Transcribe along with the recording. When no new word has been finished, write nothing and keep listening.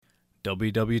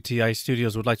WWTI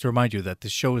Studios would like to remind you that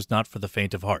this show is not for the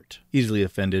faint of heart, easily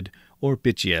offended, or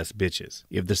bitchy-ass bitches.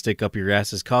 If the stick up your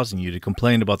ass is causing you to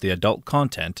complain about the adult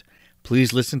content,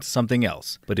 please listen to something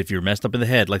else. But if you're messed up in the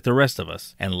head like the rest of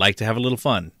us and like to have a little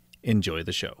fun, enjoy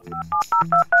the show.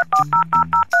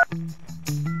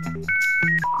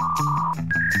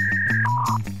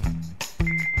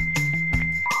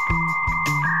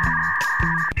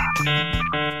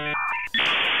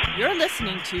 You're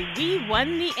listening to We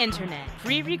Won the Internet,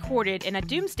 pre-recorded in a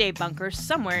doomsday bunker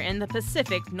somewhere in the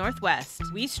Pacific Northwest.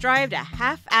 We strive to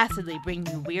half-assedly bring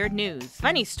you weird news,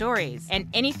 funny stories, and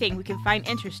anything we can find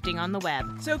interesting on the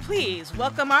web. So please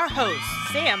welcome our hosts,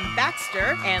 Sam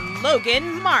Baxter and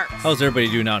Logan Marks. How's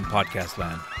everybody doing out in podcast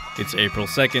land? It's April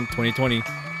 2nd, 2020.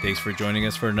 Thanks for joining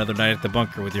us for another night at the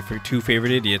bunker with your two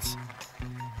favorite idiots.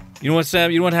 You know what,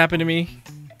 Sam? You know what happened to me?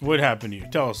 What happened to you?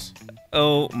 Tell us.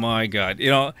 Oh my God.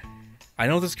 You know, I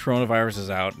know this coronavirus is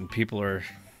out and people are,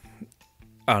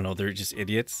 I don't know, they're just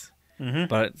idiots. Mm-hmm.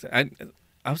 But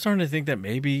I'm starting to think that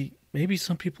maybe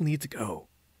some people need to go.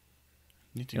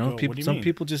 People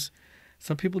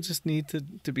just need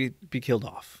to be killed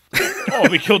off. Oh,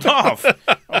 be killed off.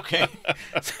 Okay.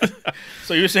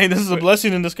 So you're saying this is a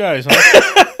blessing in disguise,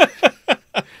 huh?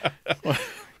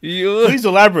 Please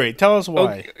elaborate. Tell us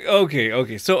why.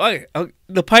 Okay. So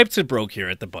the pipes had broke here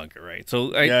at the bunker, right?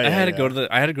 So I had to go to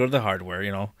the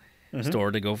hardware,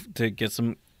 store to get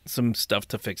some stuff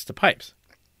to fix the pipes.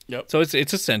 Yep. So it's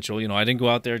essential, I didn't go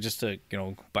out there just to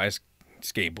buy a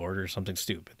skateboard or something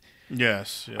stupid.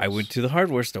 Yes. I went to the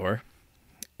hardware store,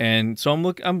 and so I'm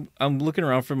looking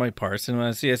around for my parts, and when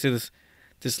I see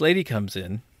this lady comes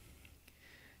in.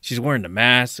 She's wearing the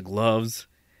mask, the gloves.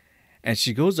 And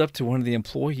she goes up to one of the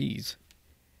employees,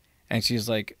 and she's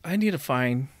like, "I need to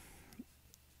find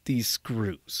these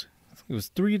screws." It was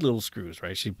 3 little screws,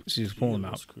 right? She's pulling them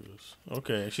out. Screws.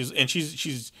 Okay,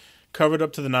 she's covered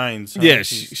up to the nines. Huh? Yeah,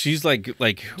 she's like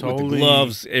totally, with the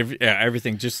gloves,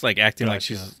 everything, just like acting like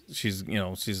she's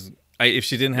if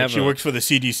she didn't have she works for the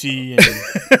CDC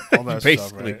and all that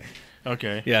stuff, right?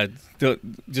 Okay. Yeah,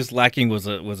 just lacking was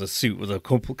a suit with a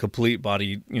complete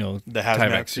body, the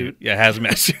hazmat suit. Yeah,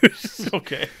 hazmat suit.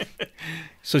 Okay.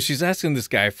 So she's asking this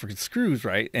guy for screws,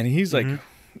 right? And he's like,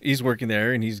 he's working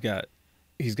there, and he's got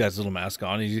his little mask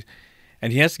on,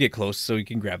 and he has to get close so he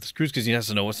can grab the screws because he has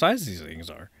to know what size these things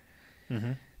are.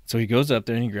 Mm-hmm. So he goes up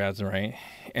there and he grabs them, right?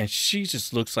 And she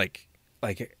just looks like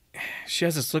she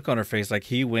has this look on her face like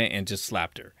he went and just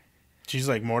slapped her. She's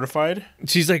like mortified.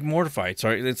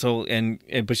 Sorry. So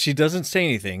but she doesn't say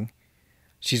anything.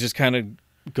 She just kind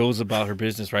of goes about her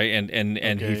business, right?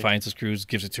 And he finds the screws,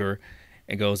 gives it to her,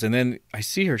 and goes. And then I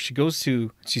see her. She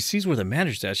sees where the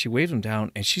manager's at. She waves him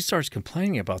down, and she starts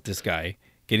complaining about this guy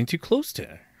getting too close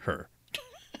to her.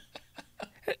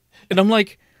 And I'm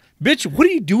like, "Bitch, what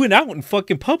are you doing out in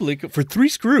fucking public for 3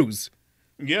 screws?"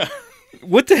 Yeah.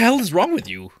 What the hell is wrong with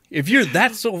you? If you're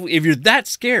that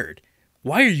scared.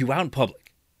 Why are you out in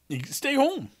public? Stay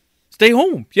home. Stay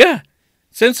home. Yeah.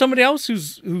 Send somebody else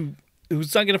who's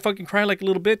not gonna fucking cry like a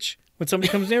little bitch when somebody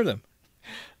comes near them.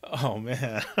 Oh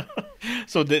man.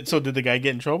 So did the guy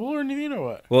get in trouble or anything or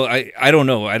what? Well, I don't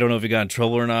know. I don't know if he got in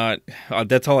trouble or not.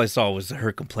 That's all I saw was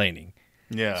her complaining.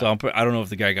 Yeah. So I don't know if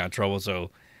the guy got in trouble. So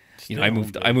I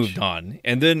moved on,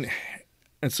 and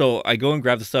so I go and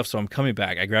grab the stuff. So I'm coming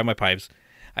back. I grab my pipes.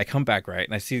 I come back, right,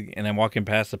 and I'm walking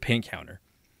past the paint counter.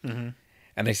 Mm-hmm.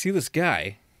 And I see this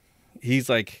guy. He's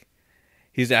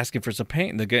asking for some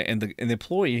paint, and the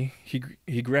employee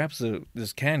he grabs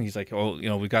this can. He's like, "Oh,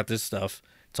 we got this stuff.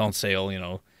 It's on sale,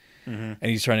 Mm-hmm. And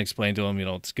he's trying to explain to him,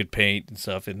 it's good paint and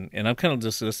stuff. And I'm kind of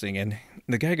just listening. And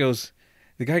the guy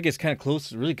gets kind of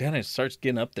close, really kind of starts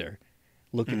getting up there,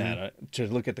 looking at it to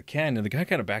look at the can, and the guy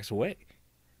kind of backs away.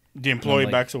 The employee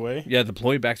backs away. Yeah, the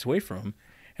employee backs away from him,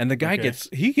 and the guy gets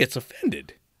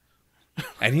offended.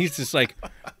 And he's just like,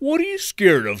 "What are you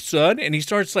scared of, son?" And he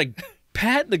starts like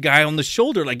patting the guy on the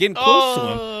shoulder, like getting close to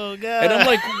him. Oh, God. And I'm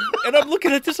like, I'm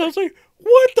looking at this. I was like,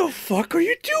 "What the fuck are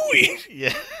you doing?"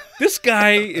 Yeah. This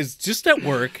guy is just at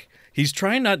work. He's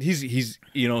trying not. He's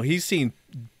seeing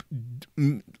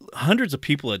hundreds of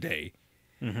people a day.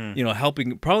 Mm-hmm.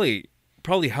 Helping probably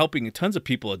helping tons of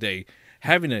people a day.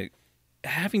 Having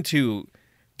to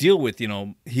deal with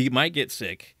he might get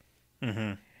sick.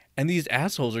 Mm-hmm. And these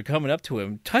assholes are coming up to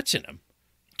him, touching him.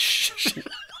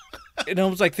 And I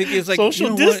was like thinking, it's like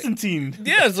social distancing. What?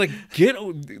 Yeah, it's like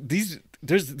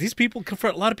these people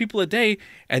confront a lot of people a day,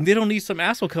 and they don't need some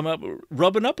asshole come up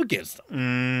rubbing up against them.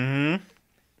 Mm-hmm.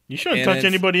 You shouldn't touch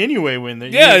anybody anyway when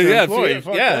they're employed.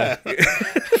 Yeah.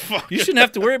 You shouldn't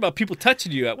have to worry about people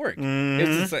touching you at work.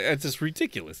 Mm-hmm. It's just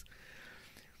ridiculous.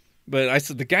 But I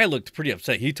said the guy looked pretty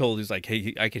upset. He was like,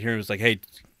 hey, I could hear him. He was like, hey,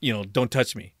 don't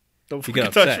touch me. Don't He fucking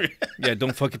got touch upset. me. Yeah,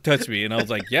 don't fucking touch me. And I was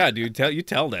like, yeah, dude,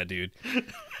 tell that dude,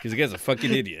 because the guy's a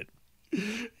fucking idiot.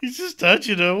 He's just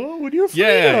touching him. What are you afraid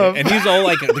Yeah, of? and he's all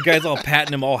like, the guy's all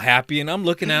patting him, all happy, and I'm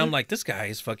looking at him like, this guy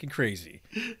is fucking crazy.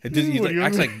 And he's like,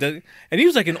 acts like, and he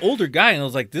was like an older guy, and I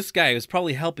was like, this guy is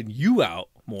probably helping you out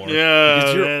more,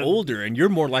 because you're man. older and you're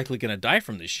more likely gonna die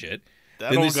from this shit.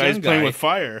 That than old this guy's young playing guy. with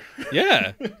fire.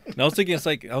 Yeah, and I was thinking, it's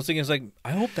like,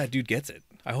 I hope that dude gets it.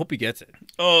 I hope he gets it.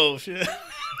 Oh shit!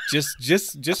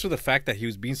 Just for the fact that he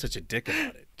was being such a dick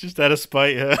about it. Just out of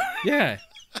spite, huh? Yeah.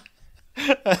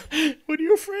 What are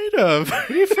you afraid of? What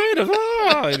are you afraid of?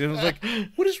 Oh, and it was like,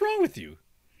 what is wrong with you?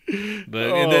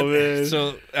 But and then, man.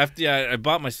 so after I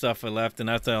bought my stuff, I left, and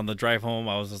after on the drive home,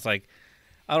 I was just like,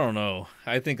 I don't know.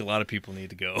 I think a lot of people need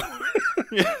to go.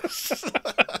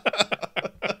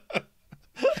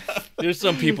 There's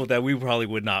some people that we probably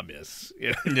would not miss.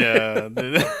 Yeah. Yeah.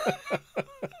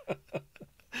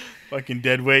 Fucking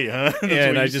dead weight, huh? That's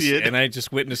And where I you see it. I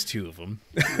just witnessed 2 of them.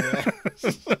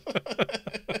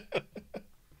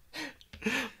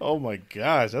 Oh my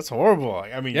gosh, that's horrible.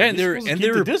 I mean, Yeah, and you're they're- supposed to and keep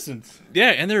they the were- distance. Yeah,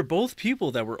 and they're both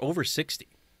people that were over 60.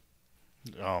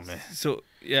 Oh man, So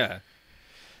yeah.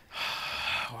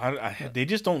 they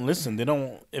just don't listen. They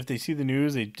don't. If they see the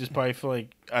news, they just probably feel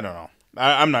like I don't know.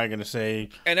 I'm not gonna say.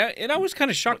 And I was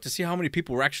kind of shocked to see how many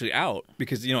people were actually out,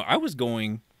 because I was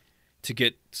going to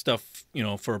get stuff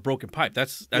for a broken pipe.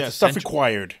 That's Stuff essential.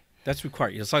 required. That's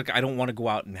required. It's like I don't want to go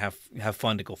out and have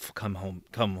fun to come home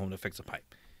to fix a pipe.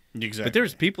 Exactly. But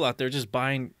there's people out there just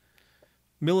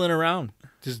milling around,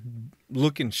 just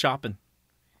looking, shopping.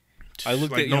 I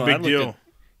looked like at no big deal.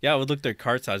 I would look at their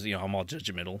carts. I was I'm all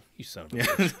judgmental. You son of a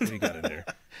bitch. What do you got in there?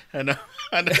 I know.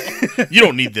 You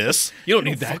don't need this. You don't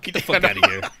need that. Get the fuck out of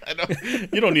here. I know.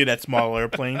 You don't need that small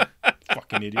airplane.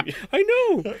 Fucking idiot. I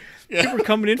know. People were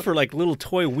coming in for like little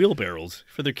toy wheelbarrows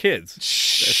for their kids.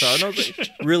 So I was like,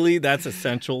 really? That's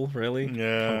essential? Really?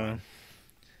 Yeah.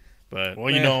 But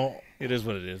Well, it is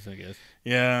what it is, I guess.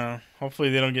 yeah. Hopefully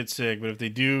they don't get sick, but if they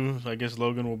do, I guess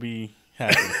Logan will be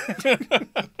happy.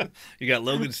 You got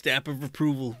Logan's stamp of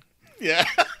approval. Yeah.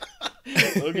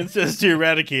 Logan says to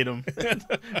eradicate him.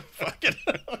 Fuck it.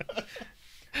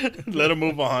 Let him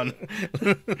move on.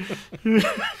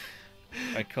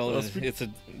 I call it. It's the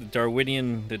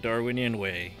Darwinian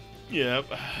way. Yep.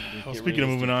 Well, speaking of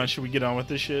moving on, should we get on with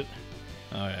this shit?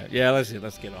 All right. Yeah. Let's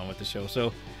get on with the show.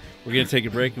 So we're gonna take a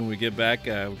break. When we get back,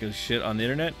 we're gonna shit on the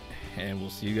internet, and we'll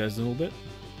see you guys in a little bit.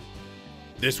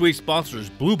 This week's sponsor is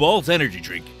Blue Balls Energy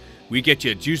Drink. We get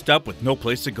you juiced up with no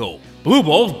place to go. Blue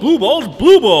Balls, Blue Balls,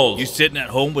 Blue Balls! You sitting at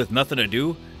home with nothing to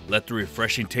do? Let the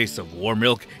refreshing taste of warm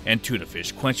milk and tuna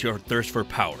fish quench your thirst for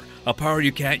power. A power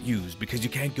you can't use because you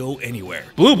can't go anywhere.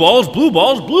 Blue Balls, Blue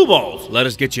Balls, Blue Balls! Let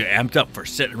us get you amped up for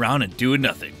sitting around and doing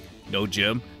nothing. No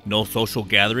gym, no social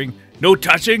gathering, no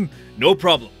touching, no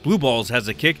problem. Blue Balls has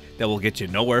a kick that will get you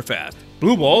nowhere fast.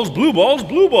 Blue Balls, Blue Balls,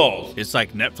 Blue Balls! It's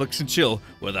like Netflix and chill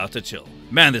without the chill.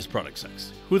 Man, this product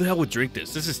sucks. Who the hell would drink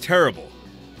this? This is terrible.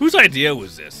 Whose idea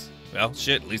was this? Well,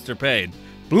 shit, at least they're paid.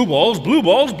 Blue Balls, Blue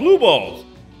Balls, Blue Balls!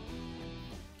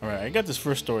 All right, I got this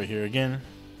first story here. Again,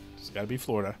 it's got to be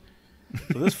Florida.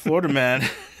 So this Florida man,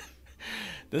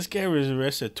 this guy was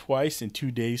arrested twice in 2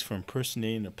 days for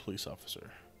impersonating a police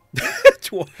officer.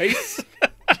 Twice?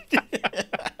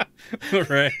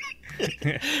 Right.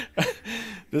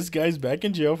 This guy's back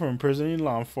in jail for impersonating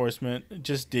law enforcement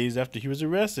just days after he was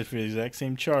arrested for the exact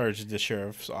same charge, the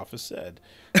sheriff's office said.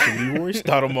 So Leroy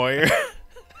Stottlemyre,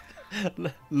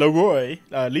 Leroy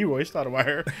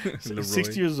Stottlemyre,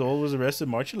 60 years old, was arrested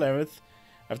March 11th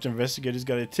after investigators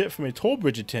got a tip from a toll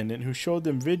bridge attendant who showed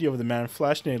them video of the man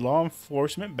flashing a law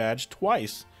enforcement badge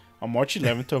twice on March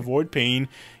 11th to avoid paying,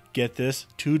 get this,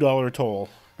 $2 toll.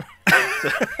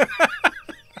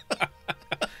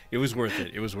 It was worth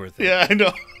it. It was worth it. Yeah, I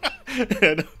know.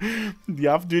 The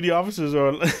on-duty officers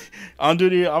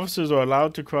are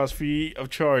allowed to cross free of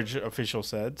charge, official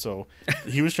said. So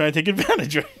he was trying to take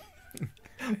advantage of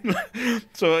it.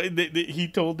 So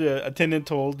the attendant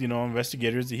told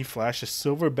investigators that he flashed a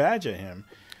silver badge at him,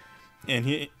 and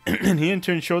he in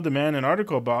turn showed the man an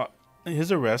article about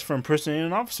his arrest for impersonating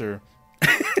an officer.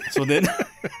 So then.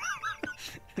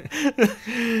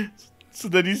 So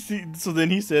then he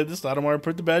said the Stottlemyre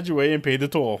put the badge away and paid the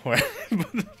toll.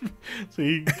 So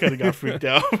he kind of got freaked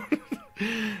out.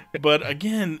 But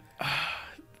again,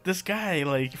 this guy,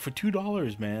 like, for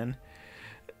 $2, man,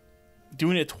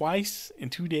 doing it twice in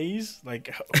 2 days,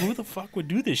 like, who the fuck would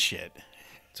do this shit?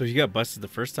 So he got busted the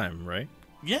first time, right?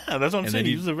 Yeah, that's what I'm saying. Then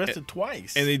He was arrested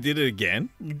twice. And they did it again?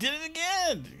 He did it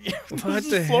again. What This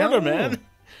the is Florida, hell? man.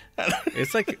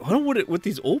 It's like, I don't know what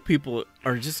these old people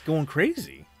are just going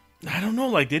crazy. I don't know.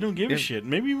 Like, they don't give a shit.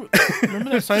 Maybe remember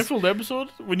that Seinfeld episode?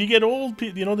 When you get old,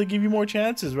 you know, they give you more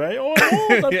chances, right? Oh, I'm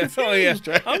old. I'm confused.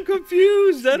 Right? I'm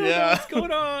confused. I don't know what's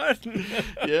going on.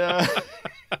 Yeah.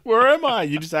 Where am I?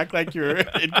 You just act like you're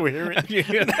incoherent.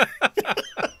 Where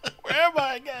am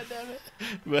I? God damn it.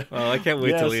 But, well, I can't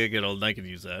wait till Leah get old and I can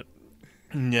use that.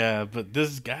 Yeah, but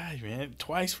this guy, man,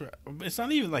 twice for it's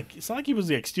not like he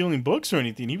was like stealing books or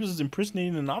anything. He was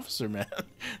impersonating an officer, man.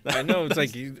 I know, it's like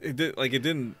he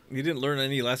didn't learn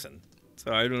any lesson.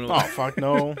 So I don't know. Oh fuck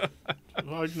no.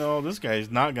 Fuck no, this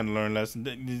guy's not gonna learn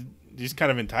lesson. He's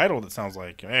kind of entitled, it sounds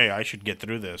like. Hey, I should get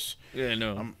through this. Yeah, I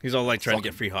know. He's all like trying to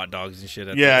get free hot dogs and shit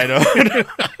at I know.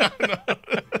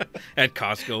 at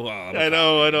Costco. Oh, I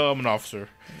know, I'm an officer.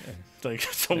 Like,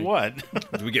 so what?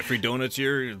 Do we get free donuts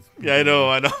here? Yeah, I know.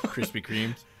 Krispy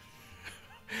Kremes.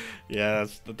 Yeah,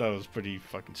 that was pretty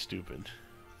fucking stupid.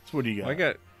 So what do you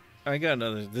got? I got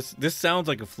another. This sounds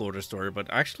like a Florida story, but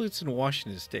actually it's in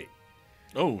Washington State.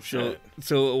 Oh shit!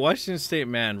 So a Washington State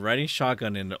man riding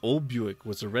shotgun in an old Buick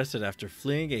was arrested after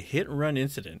fleeing a hit-and-run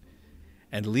incident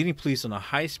and leading police on a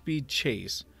high-speed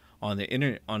chase on the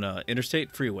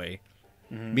interstate freeway.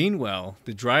 Mm-hmm. Meanwhile,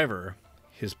 the driver,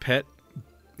 his pet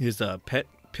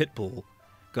pit bull,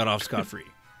 got off scot-free.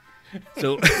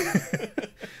 So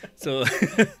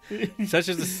such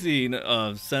as the scene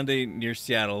of Sunday near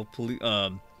Seattle,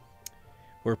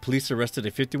 where police arrested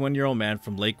a 51-year-old man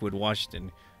from Lakewood,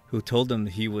 Washington, who told them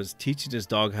he was teaching his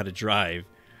dog how to drive.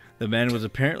 The man was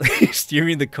apparently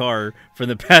steering the car from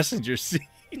the passenger seat.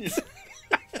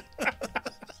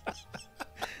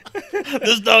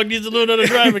 This dog needs to learn how to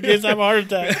drive in case I have a heart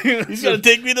attack. He's got to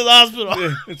take me to the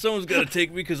hospital. And someone's got to take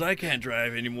me because I can't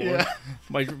drive anymore. Yeah.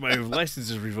 My license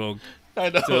is revoked. I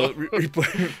know. So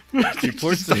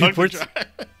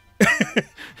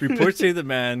reports say the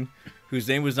man, whose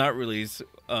name was not released,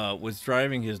 was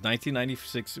driving his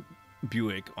 1996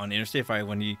 Buick on Interstate 5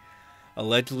 when he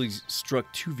allegedly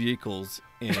struck two vehicles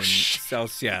in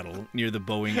South Seattle near the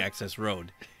Boeing Access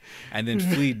Road, and then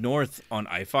fled north on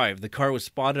I-5. The car was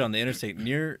spotted on the interstate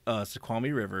near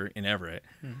Squamish River in Everett.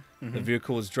 Mm-hmm. The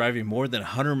vehicle was driving more than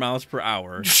 100 miles per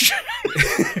hour.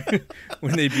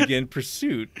 When they began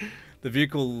pursuit, the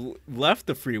vehicle left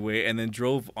the freeway and then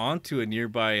drove onto a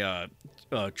nearby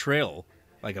trail,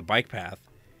 like a bike path.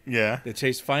 Yeah. The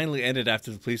chase finally ended after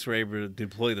the police were able to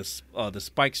deploy the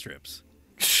spike strips.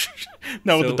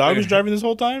 No, the dog was driving this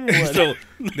whole time? Or what? So,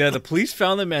 the police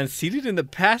found the man seated in the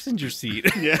passenger seat.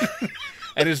 Yeah.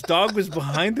 And his dog was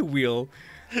behind the wheel.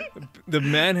 The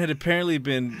man had apparently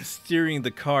been steering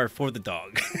the car for the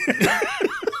dog.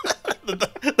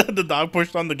 The dog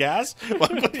pushed on the gas?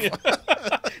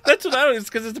 That's what I don't. It's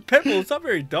because it's a pit bull. It's not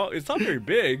very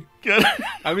big.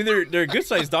 I mean, they're a good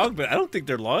sized dog, but I don't think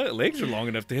their legs are long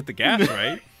enough to hit the gas,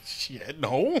 right? Shit,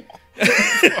 no.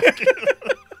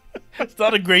 It's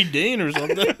not a Great Dane or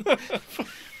something.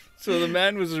 So the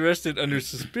man was arrested under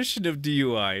suspicion of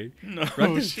DUI,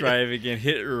 reckless driving, and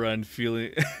hit and run.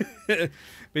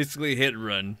 Basically hit and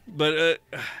run. But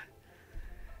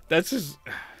that's just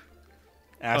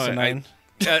asinine.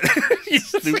 You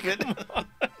stupid.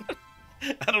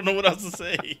 I don't know what else to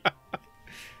say.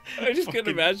 I just can't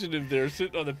imagine if they're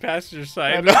sitting on the passenger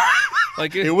side.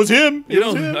 Like it was him.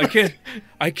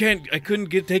 I couldn't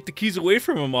take the keys away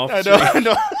from him, officer. I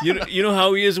know. You know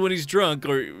how he is when he's drunk,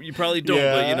 or you probably don't,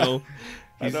 but you know.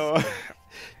 I know.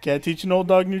 Can't teach an old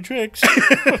dog new tricks.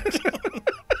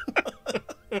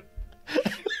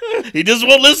 He just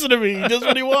won't listen to me. He does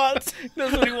what he wants.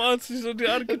 He's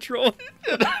out of control.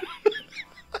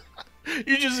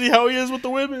 You just see how he is with the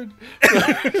women.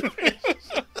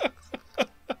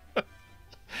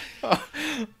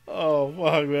 Oh,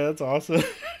 fuck, man. That's awesome.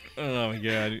 Oh, my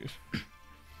God.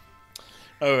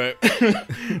 All right.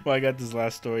 Well, I got this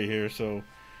last story here. So,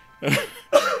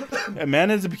 a man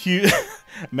has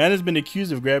been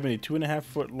accused of grabbing a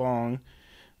 2.5-foot long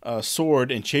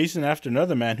sword and chasing after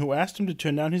another man who asked him to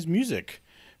turn down his music.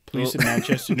 Police in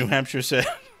Manchester, New Hampshire said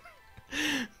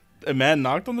a man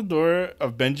knocked on the door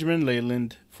of Benjamin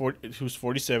Leyland, who's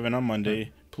 47, on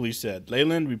Monday. Police said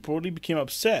Leyland reportedly became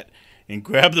upset and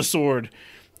grabbed the sword.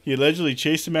 He allegedly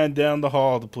chased the man down the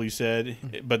hall, the police said,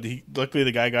 but luckily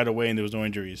the guy got away and there was no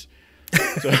injuries.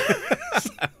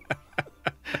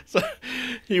 So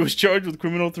he was charged with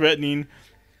criminal threatening,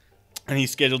 and he's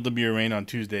scheduled to be arraigned on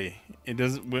Tuesday.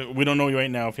 We don't know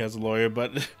right now if he has a lawyer,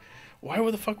 but why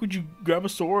the fuck would you grab a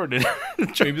sword?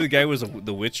 Maybe the guy was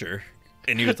the Witcher,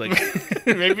 and he was like,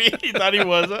 maybe he thought he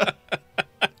was.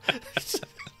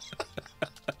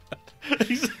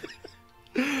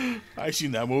 I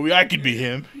seen that movie. I could be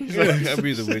him. I'd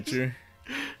be the Witcher.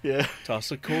 Yeah.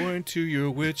 Toss a coin to your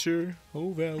witcher,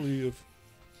 oh valley of.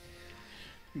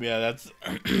 Yeah,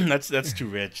 that's too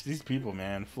rich. These people,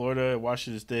 man. Florida,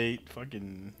 Washington State,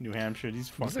 fucking New Hampshire, these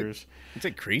fuckers. It's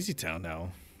like crazy town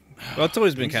now. Well, it's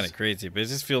always been kind of crazy, but it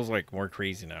just feels like more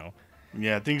crazy now.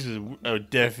 Yeah, things are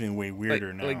definitely way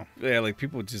weirder now. Like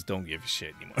people just don't give a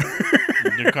shit anymore.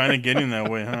 They're kind of getting that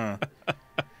way, huh?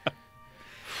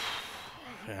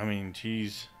 I mean,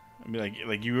 jeez. I mean,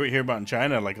 like you hear about in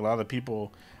China, like a lot of the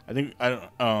people, I think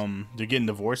they're getting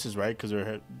divorces, right? Because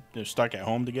they're stuck at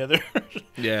home together.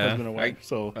 Yeah, husband and wife.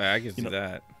 So I can see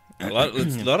that. A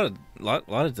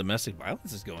lot of domestic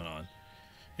violence is going on.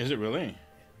 Is it really?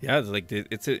 Yeah,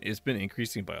 it's been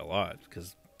increasing by a lot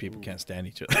because people can't stand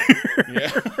each other.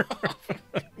 Yeah.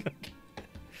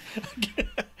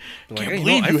 Like, Can't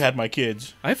believe you had my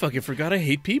kids. I fucking forgot I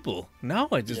hate people. Now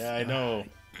I just I know.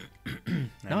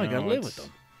 Now I gotta live with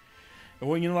them.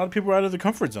 Well, a lot of people are out of their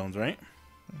comfort zones, right?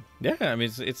 Yeah, I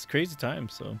mean it's crazy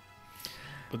times. So,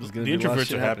 but the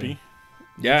introverts are happy.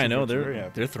 Yeah, I know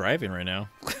they're thriving right now.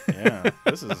 Yeah,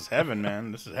 this is heaven,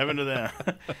 man. This is heaven to them.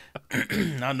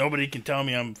 Now nobody can tell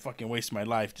me I'm fucking wasting my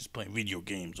life just playing video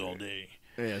games all day.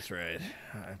 Yeah, that's right.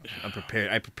 I'm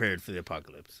prepared. I prepared for the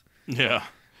apocalypse. Yeah.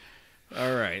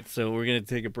 All right, so we're gonna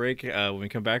take a break. When we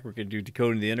come back, we're gonna do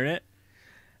Decoding the Internet,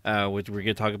 which we're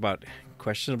gonna talk about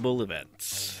questionable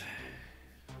events.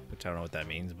 Which I don't know what that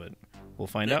means, but we'll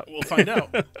find out. We'll find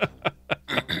out.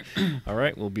 All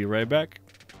right, we'll be right back.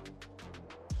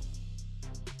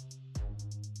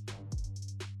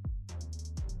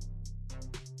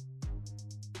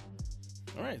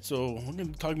 All right, so we're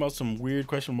going to talk about some weird,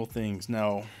 questionable things.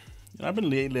 Now, I've been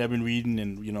reading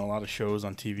and, a lot of shows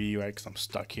on TV, right? Because I'm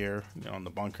stuck here, in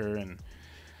the bunker, and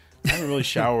I haven't really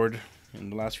showered in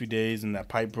the last few days, and that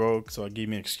pipe broke, so it gave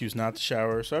me an excuse not to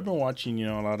shower. So I've been watching,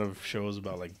 a lot of shows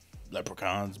about, like,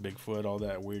 leprechauns, Bigfoot, all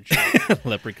that weird shit.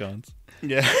 Leprechauns.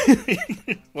 Yeah.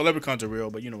 Well, leprechauns are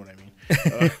real, but you know what I mean.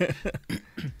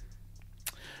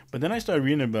 But then I started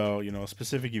reading about,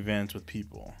 specific events with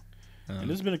people. And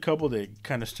there's been a couple that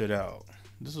kind of stood out.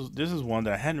 This is one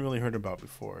that I hadn't really heard about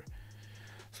before.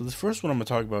 So this first one I'm going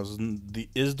to talk about is the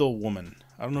Isdal woman.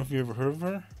 I don't know if you ever heard of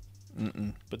her.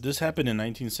 Mm-mm. But this happened in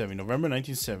November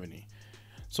 1970.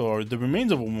 So the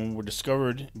remains of a woman were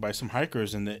discovered by some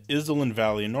hikers in the Isdalen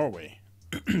Valley in Norway.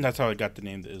 That's how I got the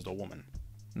name, the Isdal woman.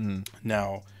 Mm.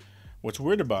 Now, what's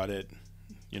weird about it,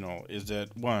 is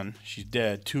that one, she's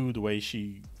dead. Two, the way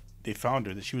they found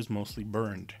her, that she was mostly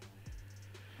burned.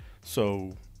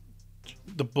 So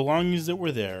the belongings that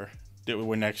were there, that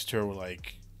were next to her, were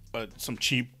like some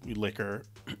cheap liquor,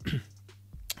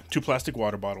 2 plastic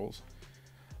water bottles,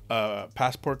 a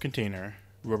passport container,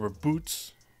 rubber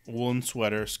boots, woolen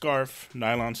sweater, scarf,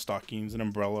 nylon stockings, an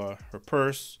umbrella, her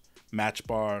purse,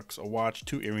 matchbox, a watch,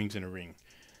 2 earrings, and a ring.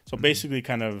 So basically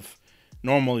kind of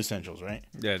normal essentials, right?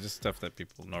 Yeah, just stuff that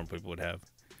normal people would have.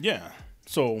 Yeah.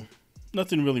 So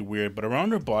nothing really weird, but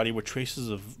around her body were traces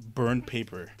of burned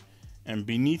paper. And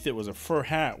beneath it was a fur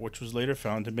hat, which was later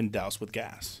found to have been doused with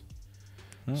gas.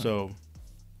 So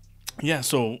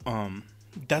that's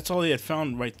all they had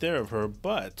found right there of her.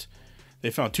 But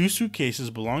they found 2 suitcases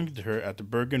belonging to her at the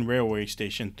Bergen railway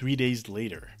station 3 days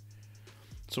later.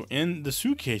 So in the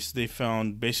suitcase, they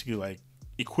found basically like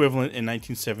equivalent in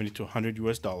 1970 to $100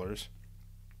 US,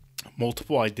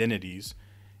 multiple identities,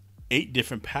 8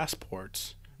 different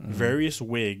passports, various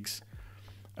wigs,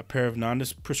 a pair of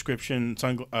non-prescription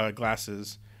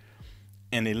glasses,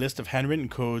 and a list of handwritten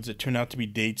codes that turned out to be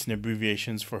dates and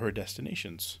abbreviations for her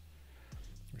destinations.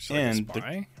 And like a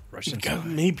spy? Russian spy?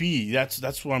 Maybe that's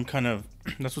what I'm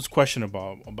that's what's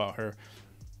questionable about her.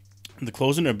 The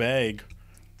clothes in her bag,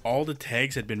 all the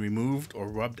tags had been removed or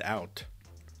rubbed out.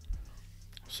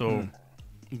 So,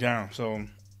 yeah, so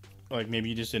like maybe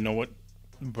you just didn't know what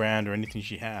brand or anything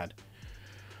she had.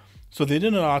 So they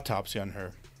did an autopsy on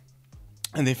her.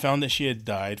 And they found that she had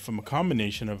died from a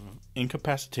combination of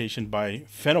incapacitation by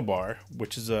phenobar,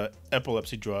 which is a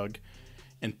epilepsy drug,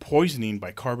 and poisoning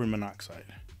by carbon monoxide.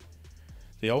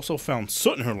 They also found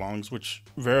soot in her lungs, which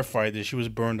verified that she was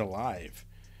burned alive.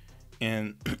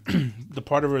 And the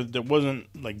part of her that wasn't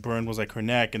like burned was like her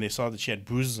neck, and they saw that she had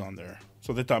bruises on there.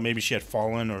 So they thought maybe she had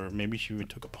fallen, or maybe she even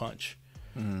took a punch.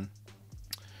 Mm-hmm.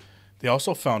 They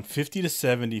also found 50 to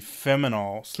 70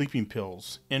 Feminol sleeping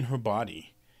pills in her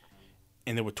body.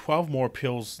 And there were 12 more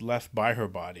pills left by her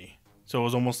body. So it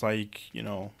was almost like,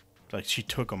 like she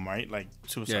took them, right? Like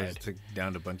suicide. Yeah, took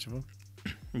down a bunch of them.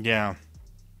 Yeah.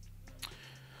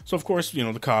 So, of course,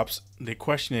 the cops, they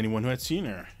questioned anyone who had seen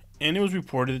her. And it was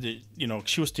reported that,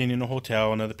 she was staying in a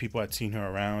hotel and other people had seen her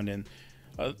around. And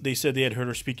they said they had heard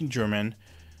her speaking German.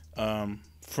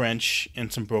 French,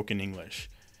 and some broken English.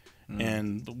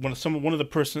 And one of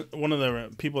the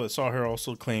people that saw her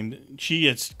also claimed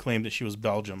that she was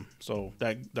Belgium. So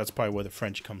that's probably where the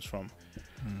French comes from.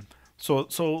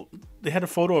 So they had a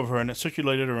photo of her, and it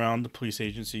circulated around the police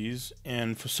agencies.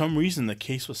 And for some reason, the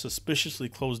case was suspiciously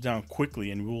closed down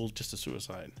quickly and ruled just a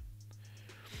suicide.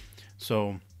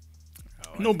 So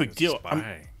no big deal.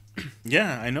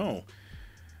 Yeah, I know.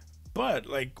 But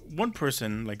like one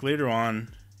person, like later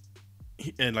on.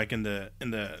 And like in the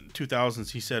 2000s,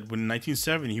 he said when in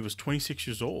 1970 he was 26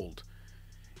 years old,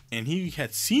 and he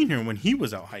had seen her when he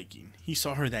was out hiking. He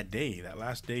saw her that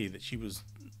last day that she was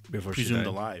presumed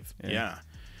alive. Yeah.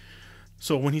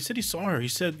 So when he said he saw her, he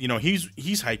said,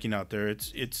 he's hiking out there.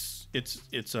 It's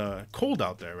cold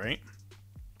out there, right?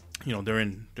 They're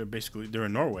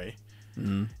in Norway,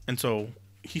 and so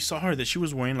he saw her that she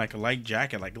was wearing like a light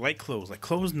jacket, like light clothes, like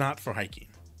clothes not for hiking,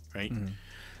 right?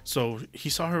 So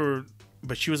he saw her.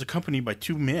 But she was accompanied by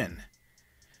two men,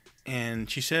 and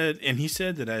he said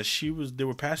that as they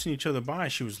were passing each other by,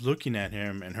 she was looking at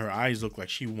him, and her eyes looked like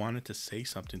she wanted to say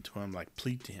something to him, like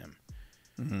plead to him,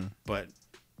 but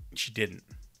she didn't.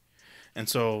 And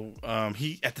so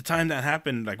he, at the time that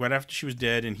happened, like right after she was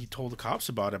dead, and he told the cops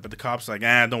about it, but the cops like,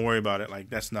 don't worry about it, like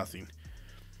that's nothing.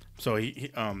 So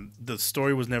the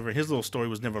story was never, his little story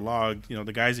was never logged.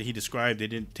 The guys that he described, they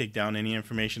didn't take down any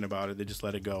information about it. They just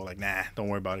let it go, like, nah, don't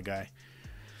worry about it, guy.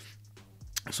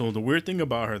 So the weird thing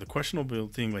about her, the questionable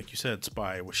thing, like you said,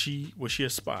 spy, was she a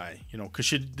spy?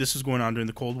 Because this is going on during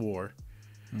the Cold War.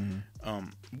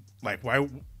 Like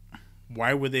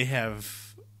why would they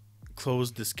have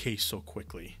closed this case so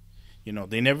quickly?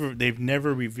 They've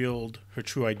never revealed her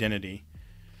true identity.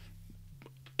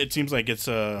 It seems like it's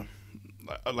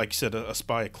like you said, a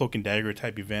spy, a cloak and dagger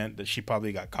type event that she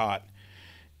probably got caught,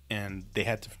 and they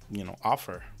had to off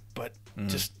her. But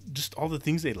just all the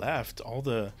things they left, all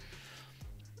the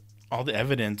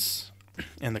evidence,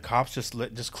 and the cops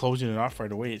just closing it off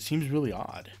right away. It seems really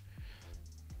odd.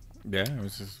 Yeah,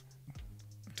 it's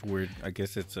weird. I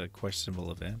guess it's a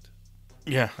questionable event.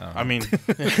 Yeah, I mean,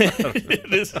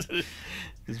 this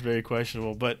is very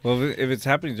questionable. But if it's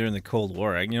happening during the Cold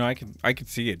War, I could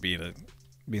see it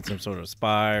being some sort of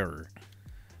spy or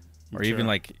sure.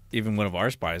 even one of our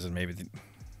spies, and maybe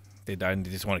they died and they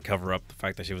just want to cover up the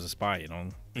fact that she was a spy.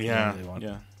 Yeah,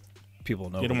 people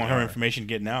know. You don't want her information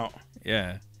getting out.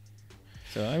 Yeah.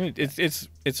 So I mean,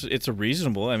 it's a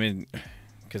reasonable. I mean,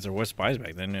 because there was spies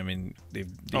back then. I mean, they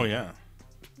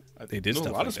did There's stuff.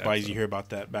 A lot of spies you hear about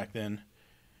that back then.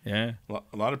 Yeah.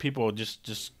 A lot of people just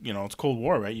it's Cold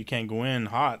War, right? You can't go in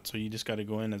hot, so you just got to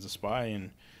go in as a spy,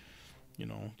 and you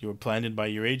were planted by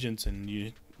your agents, and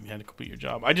you had to complete your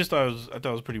job. I thought it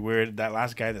was pretty weird. That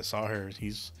last guy that saw her,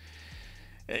 he's.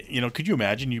 Could you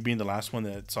imagine you being the last one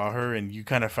that saw her, and you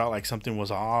kind of felt like something was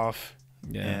off?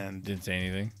 Yeah, and didn't say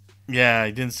anything. Yeah,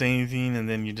 he didn't say anything, and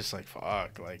then you're just like,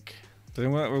 fuck, like.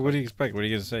 Then what do you expect? What are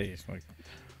you gonna say? Like,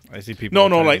 I see people.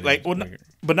 No,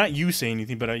 but not you say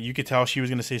anything, but you could tell she was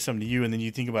gonna say something to you, and then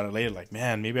you think about it later, like,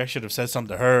 man, maybe I should have said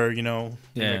something to her,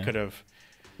 Yeah, I could have.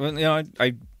 Well,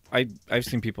 I've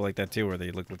seen people like that too, where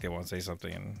they look like they want to say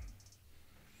something and.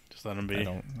 Just let them be.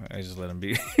 I just let them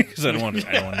be because I don't want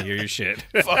to hear your shit.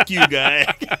 Fuck you,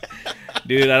 guy.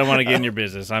 Dude, I don't want to get in your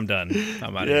business. I'm done.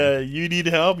 I'm out of here. Yeah, you need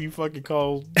help. You fucking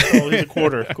call. Here's a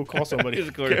quarter. Go call somebody. Here's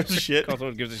a quarter. Gives a shit. Call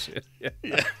someone gives a shit.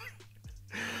 Yeah.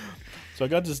 So I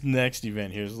got this next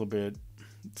event here. It's a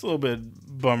little bit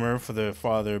bummer for the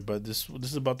father, but this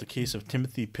is about the case of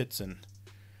Timothy Pitson.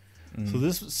 So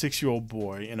this 6-year-old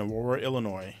boy in Aurora,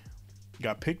 Illinois,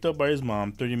 got picked up by his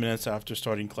mom 30 minutes after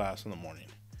starting class in the morning.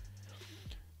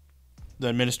 The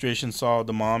administration saw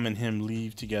the mom and him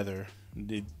leave together.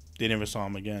 They never saw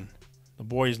him again. The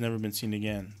boy has never been seen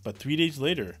again. But 3 days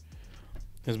later,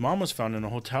 his mom was found in a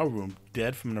hotel room,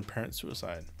 dead from an apparent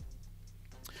suicide.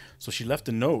 So she left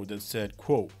a note that said,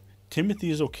 quote,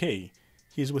 "Timothy is okay.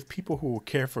 He is with people who will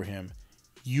care for him.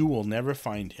 You will never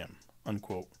find him,"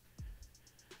 unquote.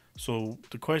 So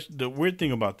the weird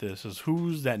thing about this is,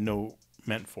 who's that note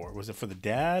meant for? Was it for the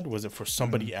dad? Was it for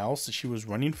somebody else that she was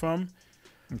running from?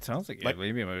 It sounds like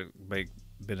maybe it might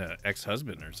have been an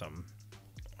ex-husband or something.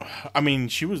 I mean,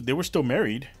 they were still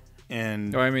married,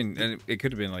 and. No, I mean, and it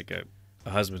could have been like a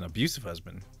husband, abusive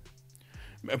husband.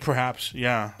 Perhaps,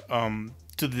 yeah.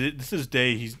 To this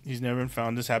day, he's never been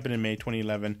found. This happened in May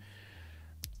 2011.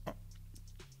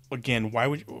 Again, why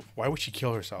would she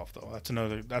kill herself though?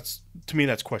 To me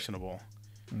that's questionable.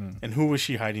 And who was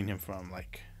she hiding him from?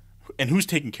 And who's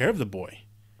taking care of the boy?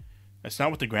 It's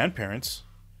not with the grandparents.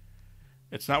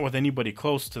 It's not with anybody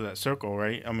close to that circle,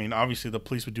 right? I mean, obviously the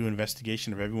police would do an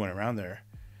investigation of everyone around there.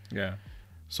 Yeah.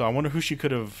 So I wonder who she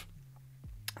could have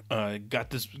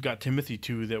got Timothy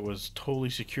to that was totally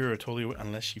secure,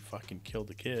 unless she fucking killed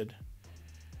the kid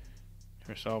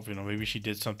herself. You know, maybe she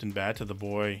did something bad to the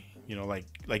boy. You know,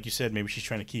 like you said, maybe she's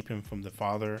trying to keep him from the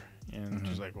father, and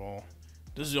she's like, well,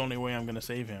 this is the only way I'm gonna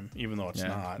save him, even though it's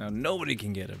not. Now nobody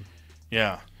can get him.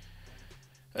 Yeah,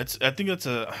 I think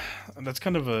that's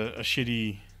kind of a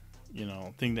shitty, you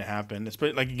know, thing to happen. It's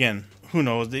like, again, who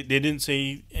knows? They didn't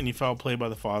say any foul play by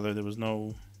the father. There was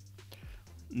no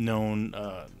known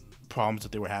problems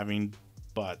that they were having,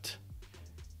 but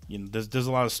you know, there's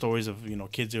a lot of stories of, you know,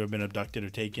 kids who have been abducted or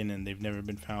taken and they've never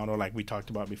been found, or like we talked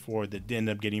about before, that end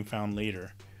up getting found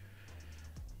later.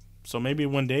 So maybe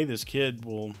one day this kid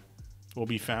will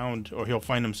be found, or he'll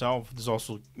find himself. There's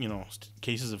also, you know,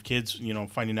 cases of kids, you know,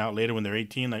 finding out later when they're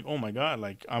 18, like, oh my god,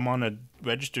 like I'm on a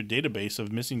registered database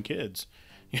of missing kids.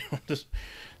 You know,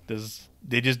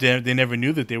 they never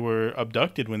knew that they were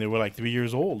abducted when they were like 3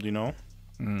 years old. You know,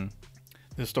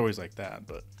 there's stories like that,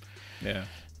 but yeah.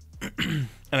 And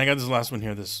I got this last one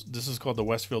here. This is called the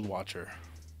Westfield Watcher.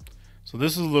 So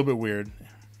this is a little bit weird.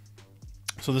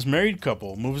 So this married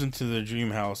couple moves into their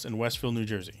dream house in Westfield, New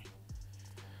Jersey.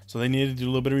 So they needed to do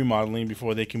a little bit of remodeling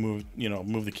before they can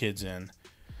move the kids in.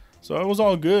 So it was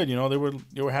all good, you know. They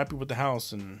were happy with the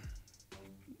house and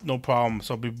no problem.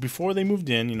 So before they moved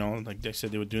in, you know, like I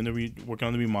said, they were doing working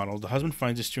on the remodel. The husband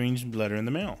finds a strange letter in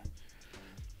the mail.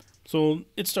 So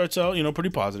it starts out, you know,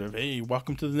 pretty positive. Hey,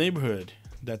 welcome to the neighborhood.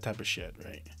 That type of shit,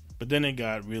 right? But then it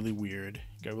got really weird.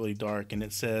 It got really dark, and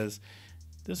it says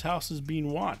this house is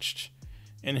being watched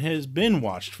and has been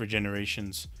watched for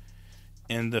generations.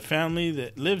 And the family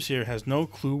that lives here has no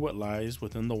clue what lies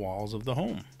within the walls of the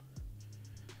home.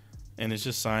 And it's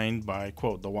just signed by,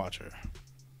 quote, the Watcher.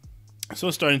 So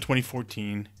it started in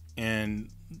 2014, and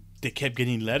they kept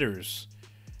getting letters,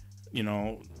 you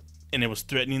know, and it was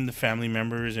threatening the family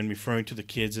members and referring to the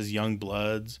kids as young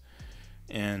bloods,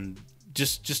 and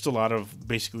just a lot of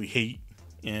basically hate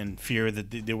and fear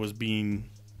that there was being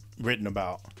written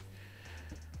about.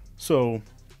 So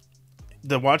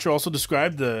the Watcher also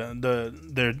described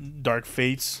their dark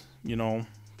fates. You know,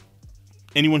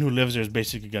 anyone who lives there is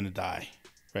basically going to die,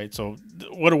 right? So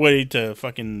what a way to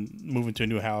fucking move into a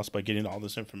new house by getting all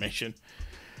this information.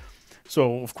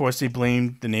 So of course they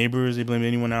blamed the neighbors, they blamed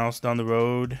anyone else down the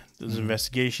road. There's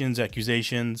investigations,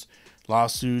 accusations,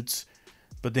 lawsuits,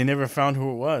 but they never found who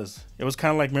it was. It was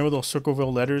kind of like, remember those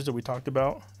Circleville letters that we talked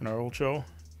about in our old show?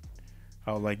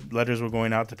 How like letters were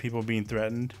going out to people being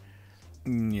threatened.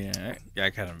 Yeah,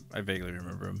 I vaguely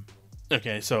remember them.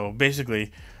 Okay, so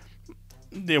basically,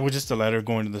 it was just a letter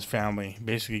going to this family.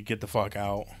 Basically, get the fuck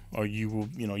out, or you will,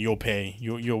 you know, you'll pay.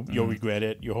 You'll regret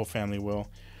it. Your whole family will.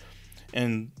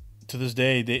 And to this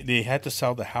day, they had to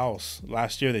sell the house.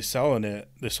 Last year, they sold it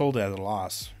at a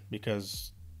loss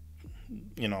because,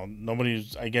 you know,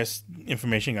 I guess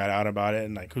information got out about it,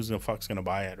 and like, who's the fuck's gonna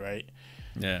buy it, right?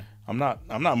 Yeah. I'm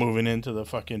not moving into the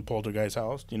fucking poltergeist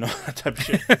house, you know, that type of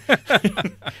shit.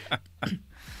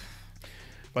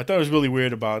 But I thought it was really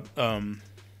weird about I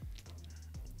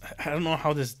don't know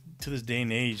how to this day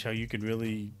and age, how you could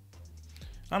really,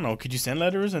 I don't know, could you send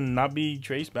letters and not be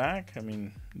traced back? I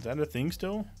mean, is that a thing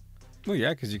still? Well, yeah,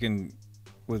 because you can,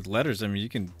 with letters, I mean, you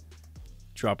can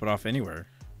drop it off anywhere.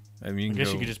 I mean, I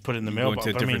guess you could just put it in the mailbox.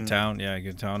 Go to a different town. Yeah, you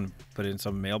go to town, put it in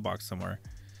some mailbox somewhere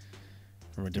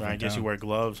from a different I guess town. you wear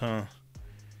gloves, huh?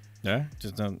 Yeah,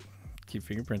 just don't keep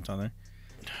fingerprints on there.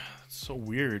 It's so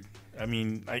weird. I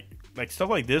mean, like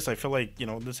stuff like this, I feel like, you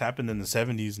know, this happened in the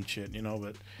 70s and shit, you know,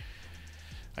 but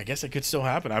I guess it could still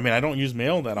happen. I mean, I don't use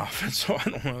mail that often, so I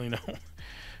don't really know.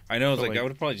 I know, it's like I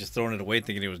would have probably just thrown it away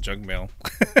thinking it was junk mail.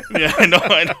 Yeah, I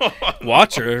know.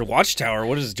 Watchtower,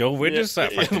 what is Joe Witness? Yeah,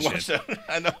 Watchtower.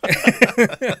 I know.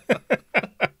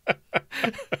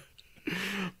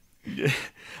 Yeah.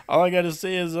 All I gotta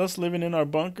say is us living in our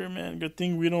bunker, man. Good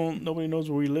thing nobody knows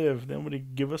where we live. Nobody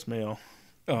give us mail.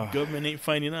 Government ain't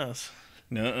finding us.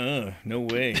 No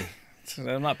way.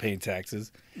 I'm not paying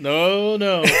taxes. No.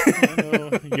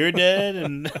 You're dead,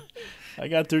 and I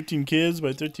got 13 kids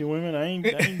by 13 women. I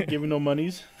ain't giving no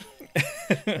monies.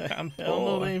 I'm I don't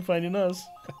know. They ain't finding us.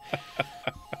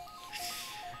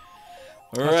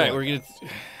 All right, we're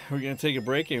gonna take a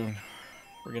break and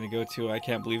we're gonna go to I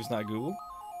Can't Believe It's Not Google,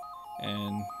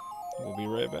 and we'll be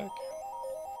right back.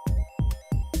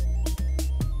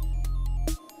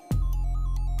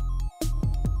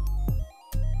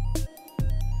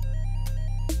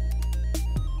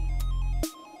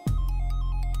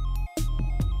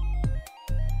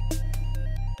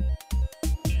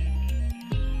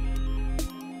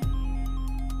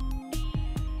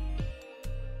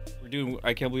 Doing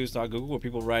I Can't Believe It's Not Google, where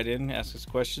people write in, ask us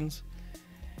questions,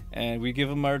 and we give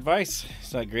them our advice.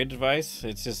 It's not great advice.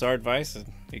 It's just our advice.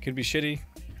 It could be shitty,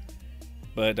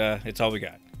 but it's all we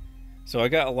got. So I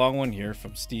got a long one here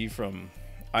from Steve from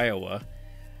Iowa.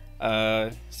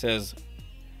 Says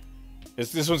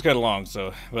this one's kind of long,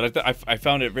 but I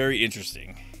found it very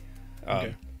interesting.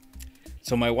 Okay.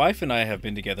 So my wife and I have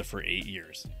been together for 8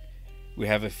 years. We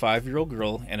have a 5-year-old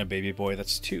girl and a baby boy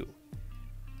that's 2.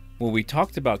 When we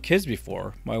talked about kids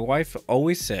before, my wife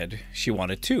always said she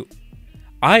wanted 2.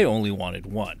 I only wanted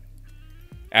 1.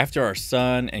 After our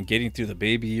son and getting through the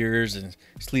baby years and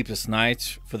sleepless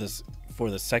nights for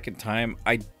the second time,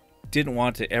 I didn't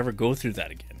want to ever go through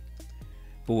that again.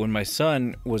 But when my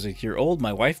son was a year old,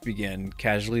 my wife began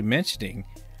casually mentioning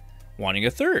wanting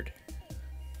a 3rd.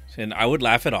 And I would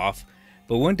laugh it off,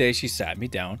 but one day she sat me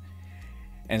down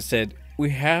and said,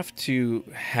 "We have to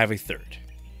have a 3rd.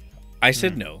 I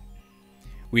said no.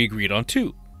 We agreed on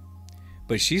 2.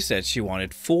 But she said she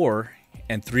wanted 4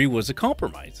 and 3 was a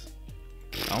compromise.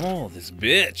 Oh, this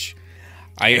bitch.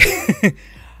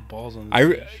 Balls on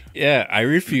this bitch. I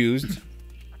refused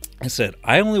and said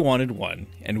I only wanted 1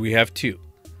 and we have 2.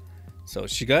 So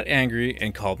she got angry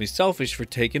and called me selfish for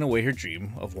taking away her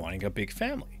dream of wanting a big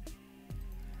family.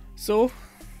 So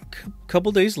a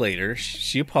couple days later,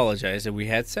 she apologized and we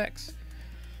had sex.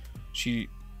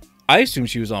 I assumed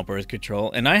she was on birth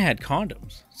control and I had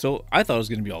condoms, so I thought it was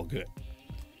going to be all good.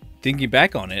 Thinking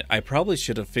back on it, I probably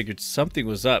should have figured something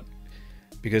was up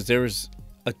because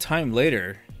a time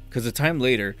later,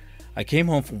 I came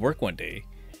home from work one day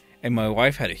and my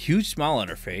wife had a huge smile on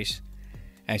her face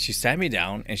and she sat me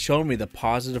down and showed me the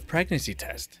positive pregnancy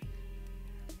test.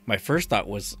 My first thought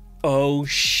was, oh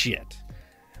shit.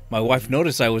 My wife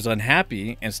noticed I was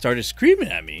unhappy and started screaming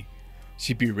at me.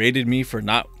 She berated me for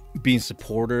not being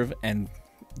supportive and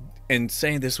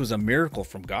saying this was a miracle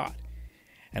from God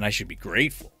and I should be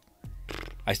grateful.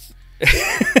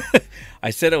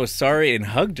 I said I was sorry and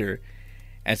hugged her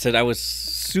and said I was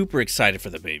super excited for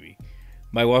the baby.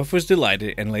 My wife was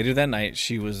delighted, and later that night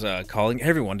she was calling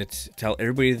everyone to tell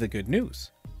everybody the good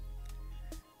news.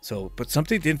 But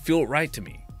something didn't feel right to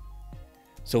me.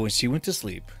 So when she went to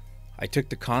sleep, I took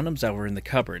the condoms that were in the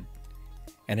cupboard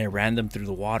and I ran them through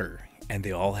the water and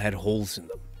they all had holes in